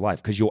rest of your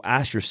life because you'll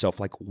ask yourself,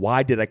 like,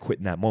 why did I quit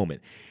in that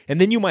moment?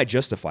 And then you might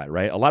justify it,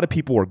 right? A lot of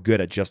people are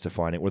good at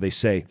justifying it where they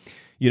say,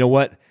 you know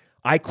what?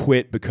 I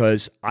quit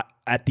because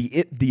at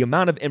the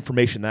amount of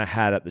information that I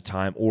had at the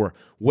time or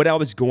what I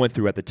was going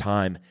through at the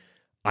time,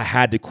 I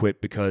had to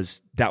quit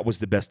because that was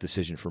the best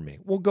decision for me.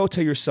 Well, go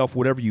tell yourself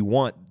whatever you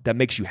want that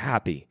makes you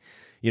happy.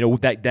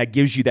 That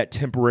gives you that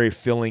temporary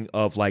feeling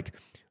of like,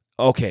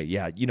 okay,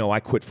 yeah, I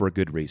quit for a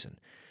good reason.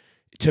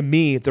 To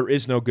me, there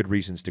is no good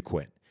reasons to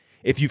quit.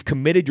 If you've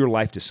committed your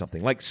life to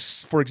something, like,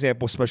 for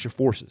example, Special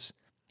Forces,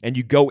 and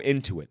you go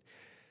into it,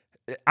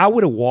 I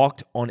would have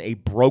walked on a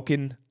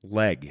broken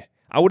leg.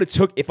 I would have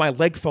took, if my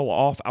leg fell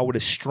off, I would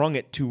have strung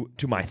it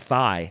to my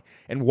thigh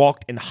and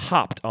walked and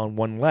hopped on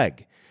one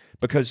leg.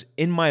 Because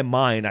in my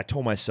mind, I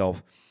told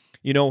myself,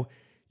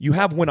 you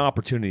have one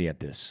opportunity at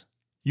this.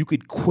 You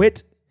could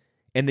quit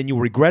and then you'll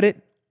regret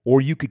it,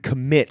 or you could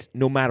commit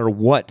no matter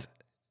what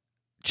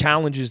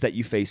challenges that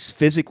you face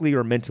physically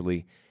or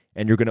mentally,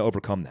 and you're going to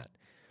overcome that,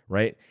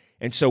 right?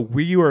 And so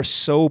we are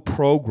so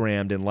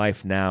programmed in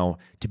life now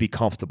to be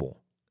comfortable,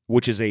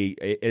 which is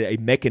a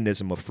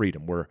mechanism of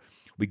freedom where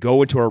we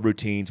go into our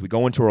routines, we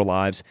go into our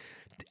lives.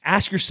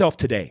 Ask yourself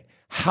today,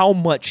 how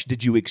much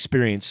did you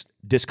experience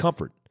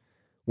discomfort?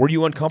 Were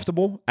you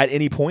uncomfortable at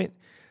any point?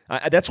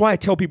 That's why I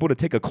tell people to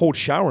take a cold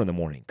shower in the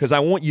morning, because I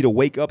want you to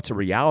wake up to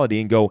reality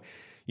and go,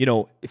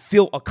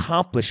 feel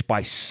accomplished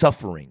by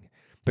suffering.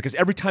 Because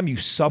every time you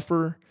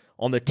suffer,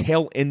 on the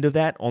tail end of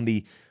that, on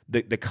the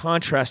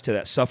contrast to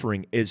that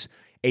suffering is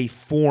a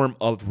form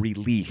of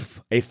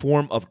relief, a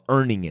form of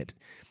earning it,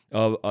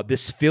 of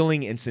this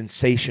feeling and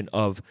sensation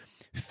of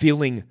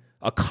feeling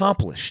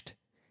accomplished.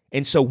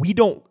 And so we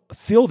don't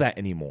feel that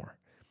anymore.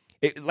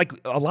 Like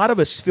a lot of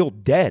us feel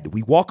dead.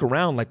 We walk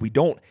around like we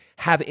don't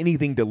have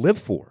anything to live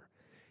for.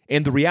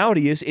 And the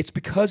reality is it's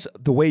because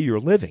of the way you're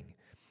living.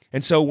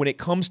 And so when it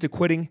comes to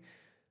quitting,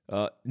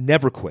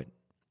 never quit.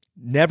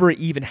 Never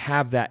even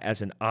have that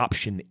as an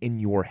option in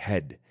your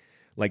head.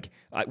 Like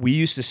we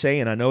used to say,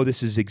 and I know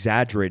this is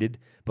exaggerated,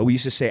 but we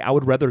used to say, I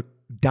would rather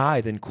die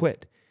than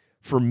quit.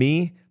 For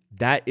me,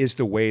 that is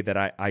the way that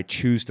I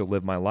choose to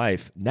live my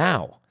life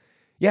now.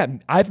 Yeah,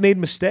 I've made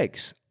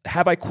mistakes.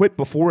 Have I quit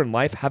before in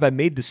life? Have I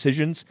made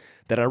decisions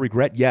that I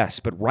regret? Yes,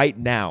 but right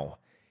now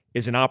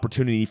is an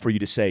opportunity for you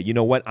to say, you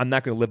know what? I'm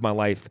not going to live my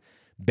life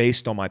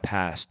based on my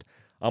past.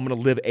 I'm going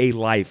to live a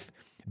life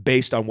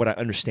based on what I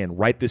understand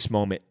right this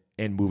moment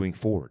and moving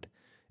forward.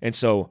 And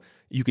so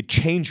you could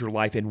change your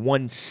life in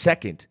 1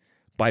 second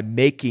by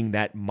making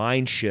that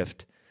mind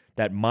shift,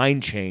 that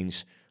mind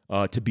change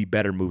to be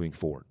better moving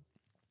forward.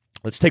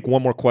 Let's take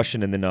one more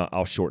question and then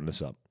I'll shorten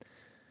this up.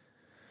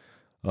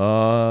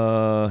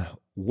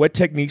 What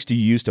techniques do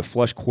you use to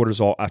flush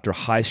cortisol after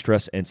high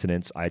stress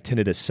incidents? I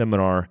attended a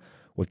seminar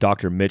with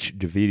Dr. Mitch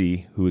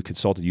Javidi, who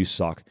consulted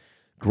USAC.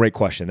 Great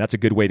question. That's a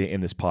good way to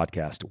end this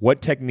podcast.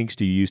 What techniques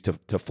do you use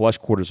to flush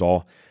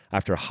cortisol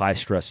after high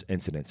stress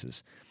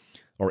incidents?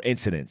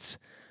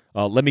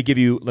 Let me give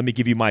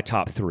you my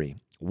top 3.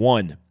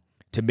 1,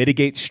 to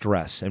mitigate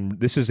stress, and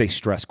this is a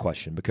stress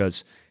question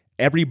because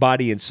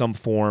everybody in some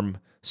form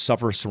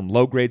suffers from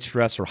low-grade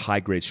stress or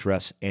high-grade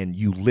stress, and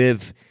you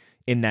live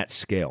in that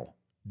scale.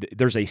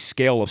 There's a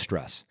scale of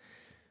stress.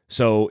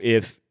 So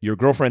if your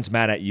girlfriend's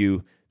mad at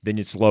you, then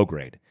it's low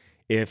grade.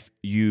 If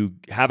you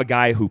have a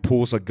guy who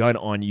pulls a gun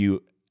on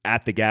you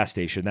at the gas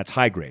station, that's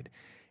high grade.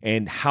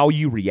 And how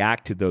you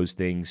react to those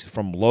things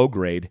from low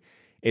grade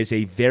is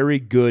a very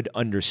good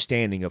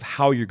understanding of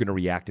how you're going to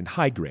react in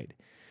high grade.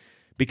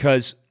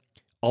 Because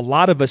a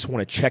lot of us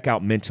want to check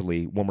out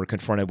mentally when we're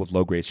confronted with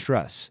low grade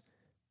stress.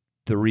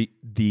 The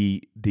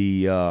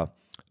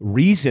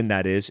reason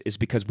that is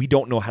because we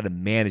don't know how to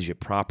manage it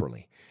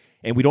properly.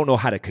 And we don't know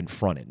how to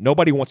confront it.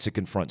 Nobody wants to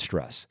confront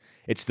stress.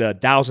 It's the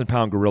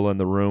 1,000-pound gorilla in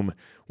the room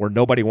where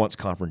nobody wants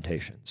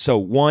confrontation. So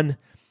 1,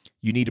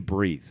 you need to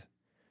breathe.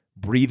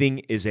 Breathing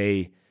is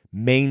a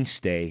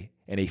mainstay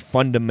and a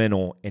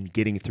fundamental in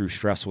getting through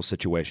stressful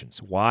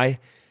situations. Why?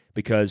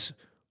 Because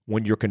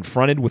when you're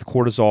confronted with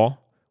cortisol,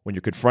 when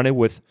you're confronted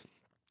with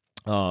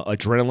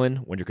adrenaline,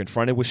 when you're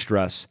confronted with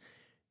stress,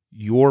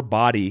 your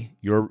body,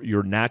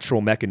 your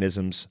natural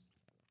mechanisms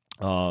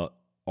are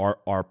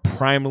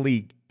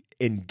primarily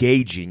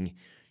engaging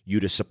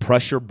you to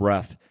suppress your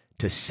breath,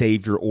 to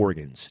save your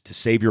organs, to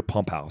save your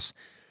pump house,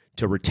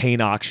 to retain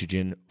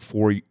oxygen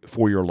for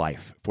your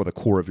life, for the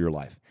core of your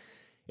life.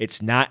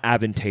 It's not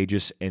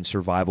advantageous in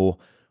survival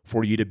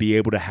for you to be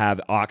able to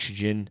have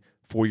oxygen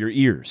for your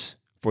ears,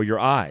 for your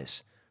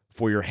eyes,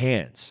 for your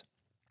hands.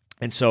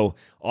 And so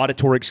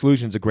auditory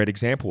exclusion is a great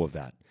example of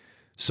that.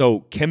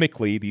 So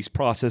chemically, these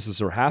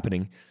processes are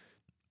happening,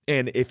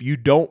 and if you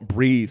don't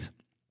breathe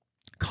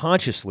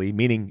consciously,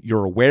 meaning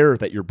you're aware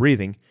that you're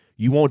breathing,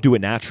 you won't do it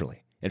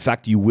naturally. In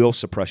fact, you will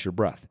suppress your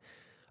breath.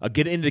 A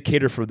good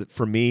indicator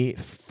for me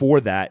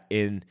for that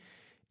in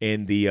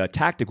the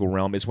tactical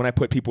realm is when I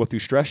put people through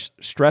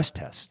stress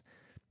tests.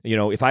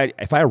 If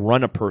I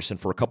run a person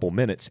for a couple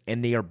minutes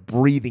and they are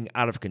breathing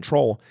out of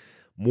control,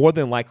 more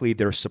than likely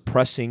they're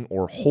suppressing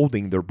or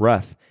holding their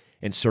breath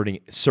in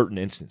certain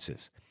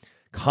instances.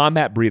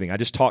 Combat breathing. I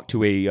just talked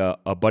to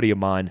a buddy of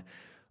mine,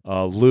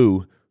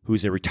 Lou,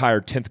 who's a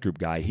retired 10th group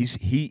guy.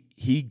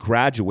 He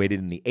graduated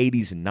in the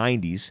 80s and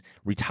 90s,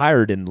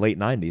 retired in the late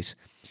 90s.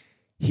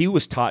 He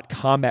was taught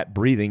combat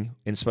breathing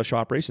in Special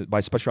Operations by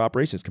Special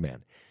Operations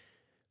Command.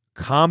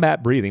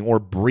 Combat breathing, or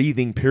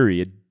breathing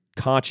period,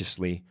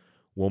 consciously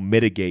will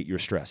mitigate your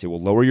stress. It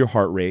will lower your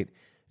heart rate.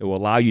 It will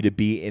allow you to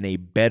be in a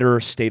better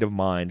state of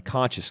mind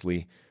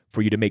consciously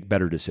for you to make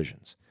better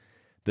decisions.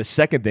 The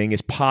second thing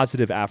is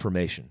positive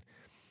affirmation.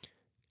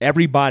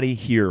 Everybody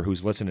here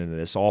who's listening to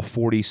this, all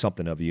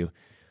 40-something of you,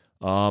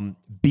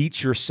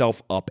 beats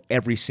yourself up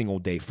every single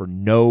day for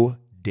no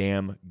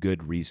damn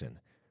good reason,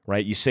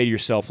 right? You say to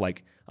yourself,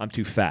 like, I'm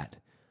too fat.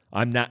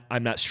 I'm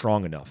not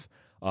strong enough.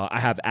 I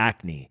have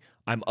acne.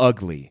 I'm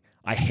ugly.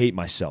 I hate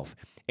myself.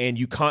 And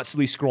you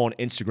constantly scroll on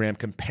Instagram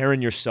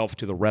comparing yourself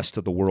to the rest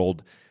of the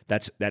world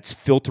that's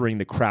filtering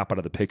the crap out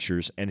of the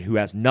pictures and who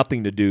has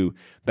nothing to do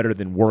better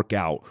than work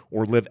out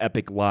or live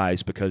epic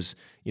lives because,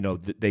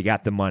 they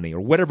got the money or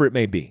whatever it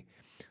may be.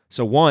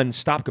 So one,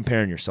 stop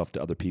comparing yourself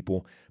to other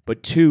people.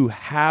 But two,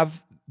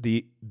 have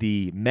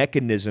the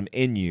mechanism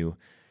in you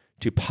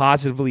to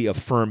positively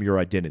affirm your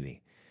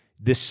identity.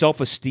 This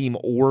self-esteem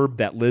orb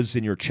that lives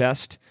in your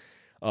chest,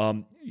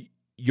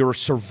 your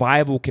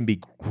survival can be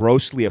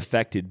grossly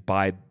affected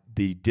by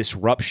the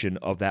disruption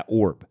of that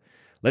orb.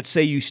 Let's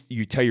say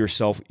you tell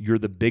yourself you're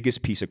the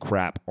biggest piece of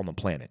crap on the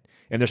planet.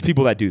 And there's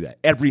people that do that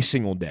every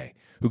single day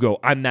who go,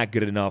 I'm not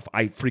good enough.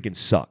 I freaking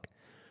suck.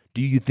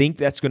 Do you think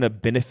that's going to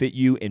benefit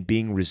you in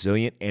being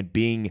resilient and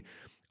being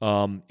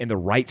in the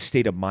right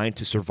state of mind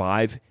to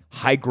survive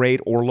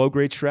high-grade or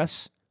low-grade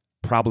stress?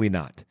 Probably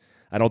not.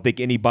 I don't think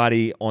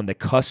anybody on the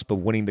cusp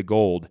of winning the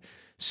gold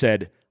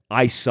said,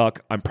 I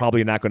suck. I'm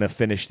probably not going to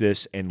finish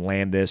this and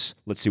land this.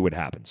 Let's see what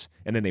happens.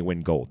 And then they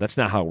win gold. That's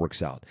not how it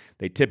works out.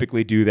 They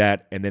typically do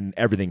that, and then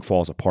everything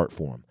falls apart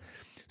for them.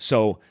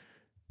 So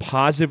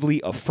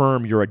positively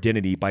affirm your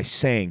identity by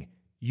saying,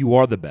 you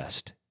are the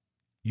best.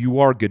 You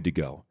are good to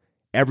go.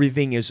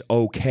 Everything is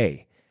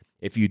okay.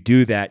 If you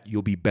do that,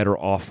 you'll be better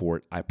off for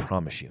it, I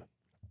promise you.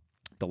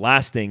 The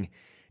last thing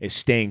is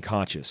staying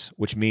conscious,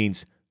 which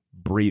means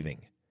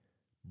breathing.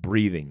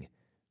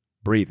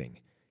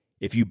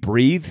 If you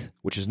breathe,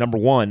 which is number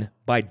one,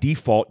 by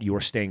default, you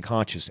are staying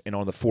conscious and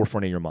on the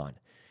forefront of your mind.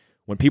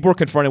 When people are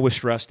confronted with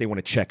stress, they want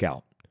to check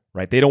out,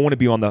 right? They don't want to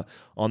be on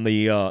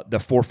the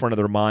forefront of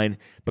their mind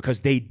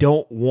because they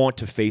don't want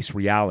to face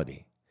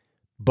reality.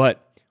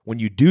 But when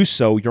you do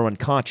so, you're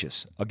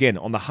unconscious. Again,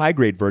 on the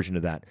high-grade version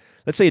of that,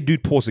 let's say a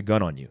dude pulls a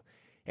gun on you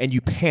and you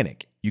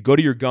panic. You go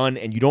to your gun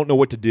and you don't know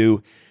what to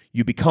do.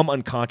 You become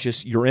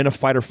unconscious. You're in a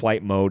fight or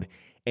flight mode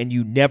and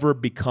you never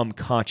become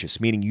conscious,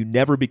 meaning you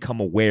never become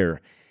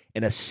aware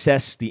and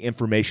assess the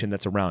information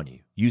that's around you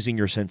using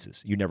your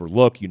senses. You never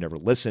look, you never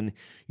listen,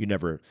 you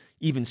never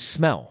even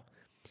smell.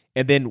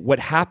 And then what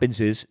happens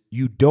is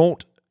you're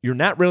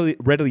not really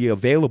readily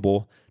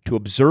available to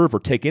observe or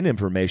take in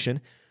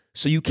information,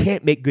 so you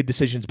can't make good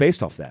decisions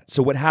based off that.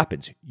 So what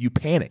happens? You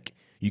panic,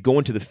 you go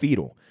into the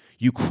fetal,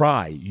 you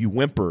cry, you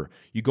whimper,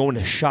 you go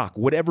into shock,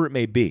 whatever it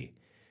may be.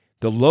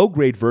 The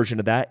low-grade version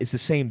of that is the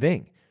same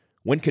thing.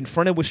 When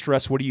confronted with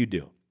stress, what do you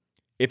do?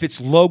 If it's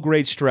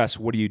low-grade stress,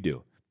 what do you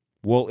do?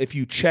 Well, if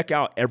you check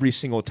out every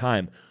single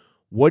time,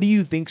 what do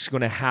you think's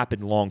going to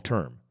happen long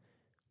term?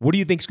 What do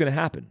you think's going to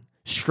happen?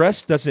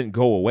 Stress doesn't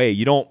go away.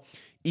 You don't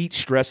eat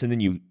stress and then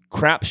you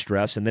crap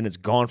stress and then it's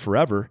gone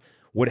forever.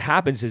 What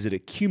happens is it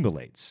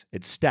accumulates.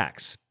 It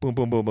stacks. Boom,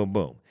 boom, boom, boom,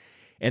 boom.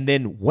 And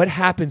then what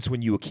happens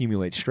when you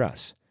accumulate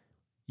stress?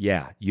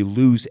 Yeah, you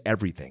lose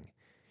everything.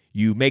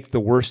 You make the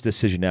worst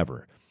decision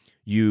ever.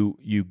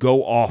 You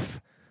go off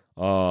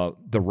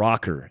the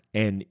rocker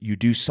and you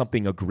do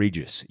something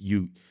egregious.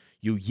 You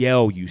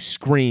yell, you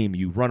scream,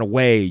 you run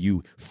away,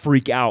 you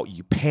freak out,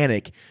 you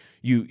panic,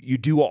 you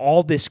do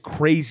all this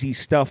crazy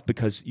stuff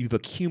because you've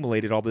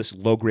accumulated all this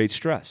low-grade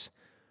stress.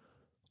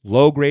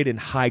 Low-grade and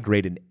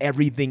high-grade and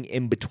everything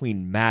in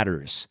between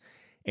matters.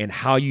 And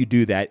how you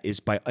do that is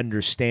by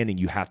understanding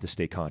you have to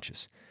stay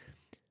conscious.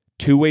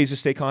 Two ways to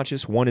stay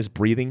conscious. One is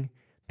breathing.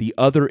 The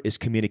other is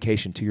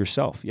communication to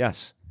yourself.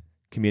 Yes,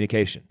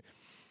 communication.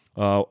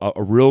 A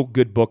real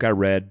good book I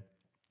read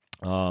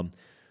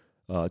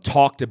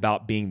talked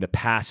about being the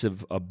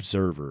passive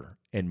observer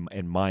and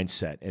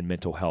mindset and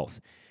mental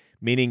health,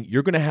 meaning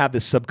you're going to have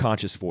this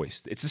subconscious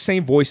voice. It's the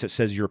same voice that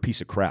says you're a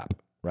piece of crap,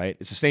 right?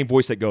 It's the same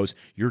voice that goes,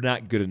 you're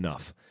not good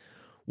enough.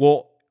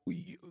 Well,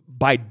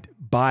 by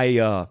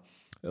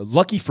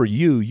lucky for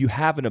you, you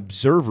have an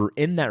observer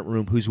in that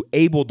room who's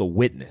able to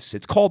witness.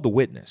 It's called the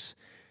witness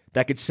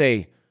that could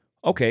say,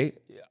 okay,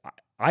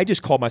 I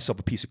just called myself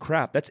a piece of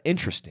crap. That's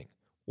interesting.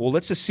 Well,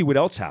 let's just see what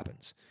else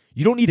happens.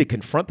 You don't need to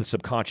confront the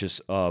subconscious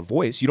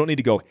voice. You don't need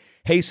to go,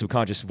 hey,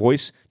 subconscious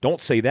voice,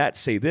 don't say that,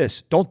 say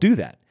this. Don't do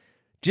that.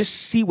 Just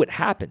see what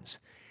happens.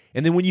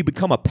 And then when you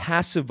become a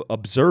passive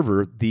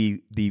observer,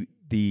 the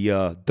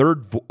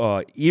third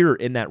ear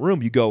in that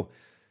room, you go,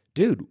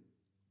 dude,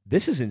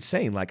 this is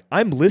insane. Like,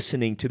 I'm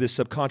listening to this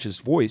subconscious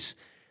voice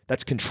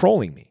that's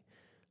controlling me.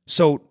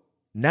 So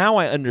now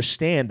I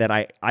understand that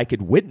I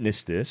could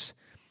witness this.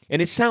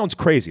 And it sounds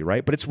crazy,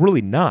 right? But it's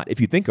really not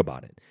if you think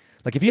about it.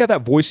 Like, if you have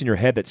that voice in your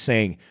head that's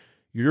saying,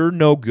 you're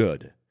no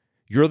good,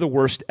 you're the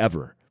worst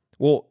ever.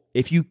 Well,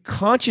 if you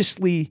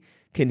consciously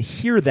can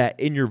hear that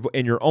in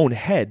your own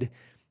head,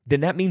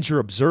 then that means you're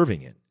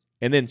observing it.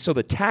 And then, so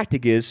the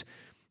tactic is,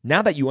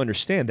 now that you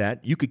understand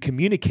that, you could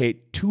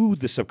communicate to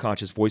the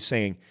subconscious voice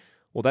saying,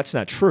 well, that's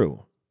not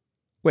true.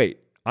 Wait,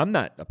 I'm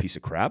not a piece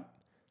of crap.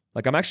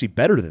 Like, I'm actually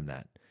better than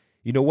that.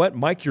 You know what,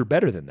 Mike, you're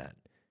better than that.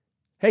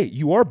 Hey,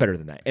 you are better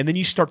than that. And then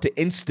you start to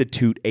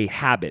institute a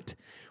habit,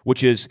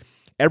 which is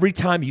every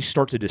time you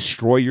start to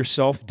destroy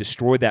yourself,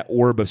 destroy that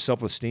orb of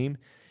self-esteem,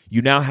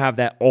 you now have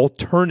that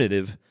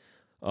alternative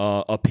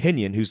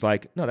opinion who's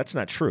like, no, that's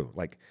not true.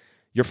 Like,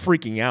 you're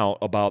freaking out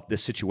about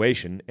this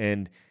situation,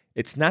 and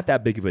it's not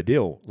that big of a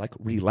deal. Like,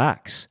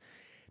 relax.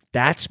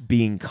 That's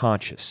being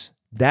conscious.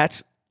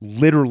 That's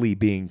literally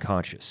being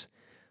conscious.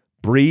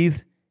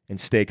 Breathe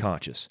and stay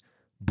conscious.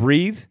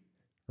 Breathe,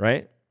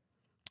 right?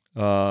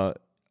 I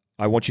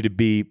want you to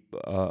be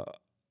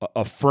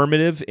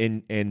affirmative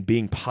in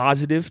being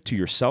positive to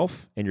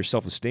yourself and your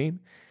self-esteem.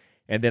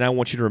 And then I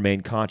want you to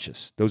remain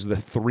conscious. Those are the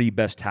 3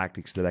 best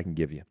tactics that I can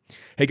give you.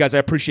 Hey, guys, I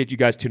appreciate you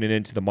guys tuning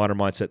in to the Modern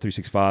Mindset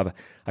 365.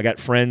 I got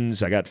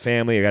friends, I got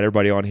family, I got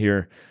everybody on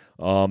here.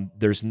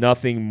 There's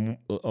nothing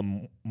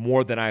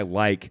more that I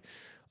like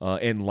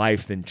in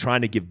life than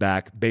trying to give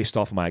back based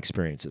off of my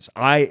experiences.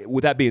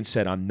 With that being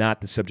said, I'm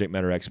not the subject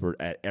matter expert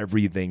at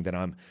everything that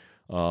I'm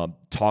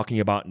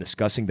talking about and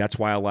discussing. That's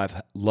why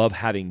I love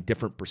having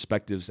different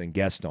perspectives and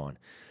guests on,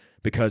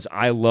 because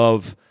I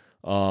love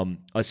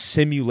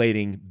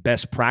assimilating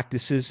best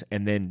practices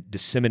and then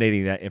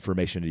disseminating that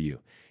information to you.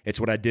 It's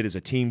what I did as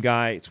a team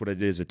guy. It's what I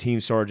did as a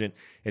team sergeant.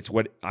 It's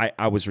what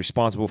I was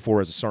responsible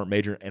for as a sergeant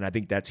major, and I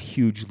think that's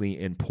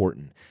hugely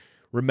important.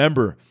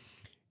 Remember,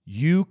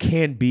 you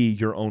can be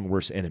your own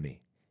worst enemy.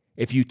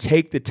 If you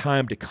take the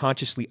time to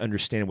consciously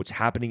understand what's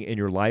happening in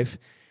your life,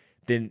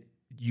 then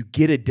you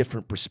get a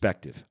different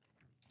perspective.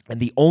 And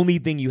the only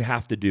thing you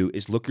have to do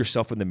is look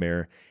yourself in the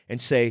mirror and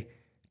say,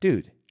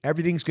 dude,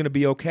 everything's going to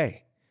be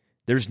okay.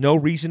 There's no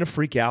reason to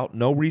freak out,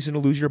 no reason to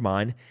lose your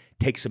mind.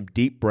 Take some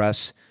deep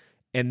breaths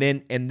and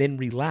then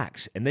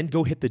relax, and then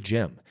go hit the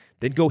gym,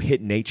 then go hit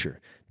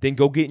nature, then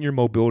go get in your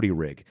mobility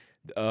rig.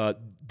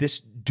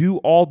 Do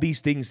all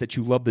these things that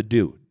you love to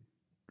do.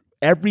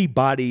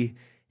 Everybody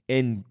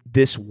in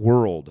this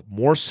world,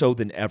 more so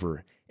than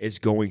ever, is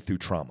going through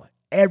trauma.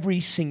 Every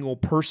single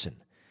person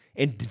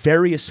in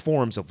various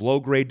forms of low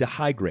grade to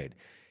high grade.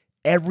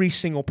 Every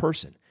single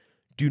person.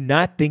 Do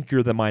not think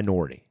you're the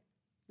minority.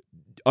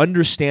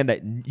 Understand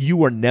that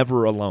you are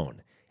never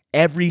alone.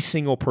 Every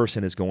single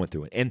person is going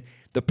through it. And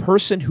the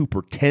person who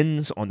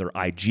pretends on their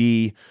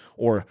IG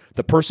or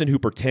the person who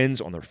pretends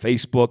on their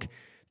Facebook,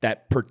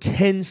 that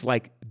pretends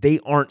like they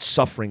aren't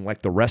suffering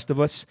like the rest of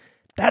us,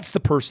 that's the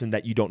person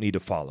that you don't need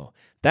to follow.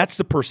 That's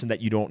the person that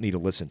you don't need to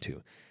listen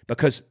to.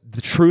 Because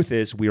the truth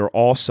is, we are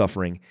all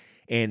suffering,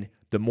 and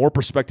the more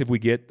perspective we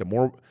get, the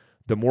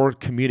more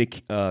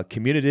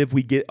communicative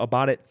we get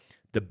about it,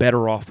 the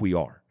better off we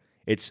are.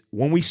 It's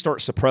when we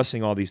start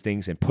suppressing all these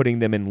things and putting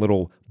them in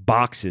little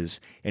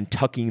boxes and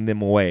tucking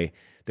them away,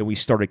 that we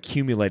start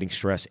accumulating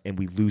stress and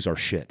we lose our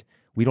shit.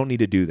 We don't need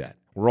to do that.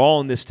 We're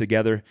all in this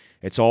together.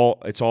 It's all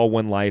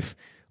one life.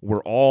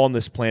 We're all on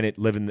this planet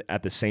living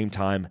at the same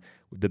time.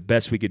 The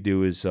best we could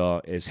do is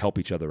help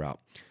each other out.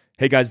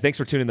 Hey, guys, thanks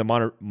for tuning in to the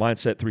Modern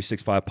Mindset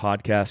 365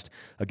 podcast.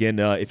 Again,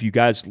 if you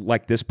guys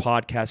like this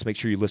podcast, make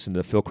sure you listen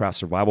to the Fieldcraft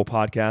Survival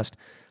podcast.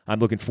 I'm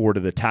looking forward to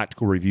the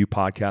Tactical Review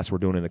podcast we're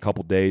doing in a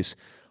couple days.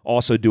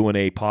 Also doing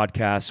a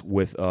podcast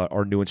with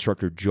our new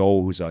instructor,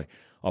 Joel, who's a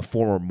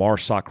former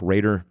MARSOC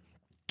Raider.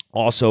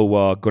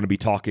 Also going to be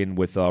talking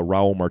with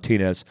Raul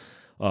Martinez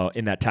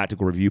in that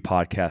Tactical Review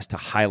podcast to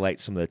highlight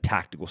some of the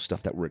tactical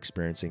stuff that we're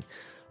experiencing.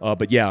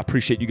 But yeah,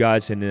 appreciate you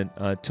guys. And then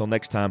until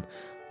next time,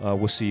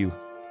 we'll see you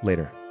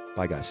later.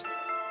 Bye, guys.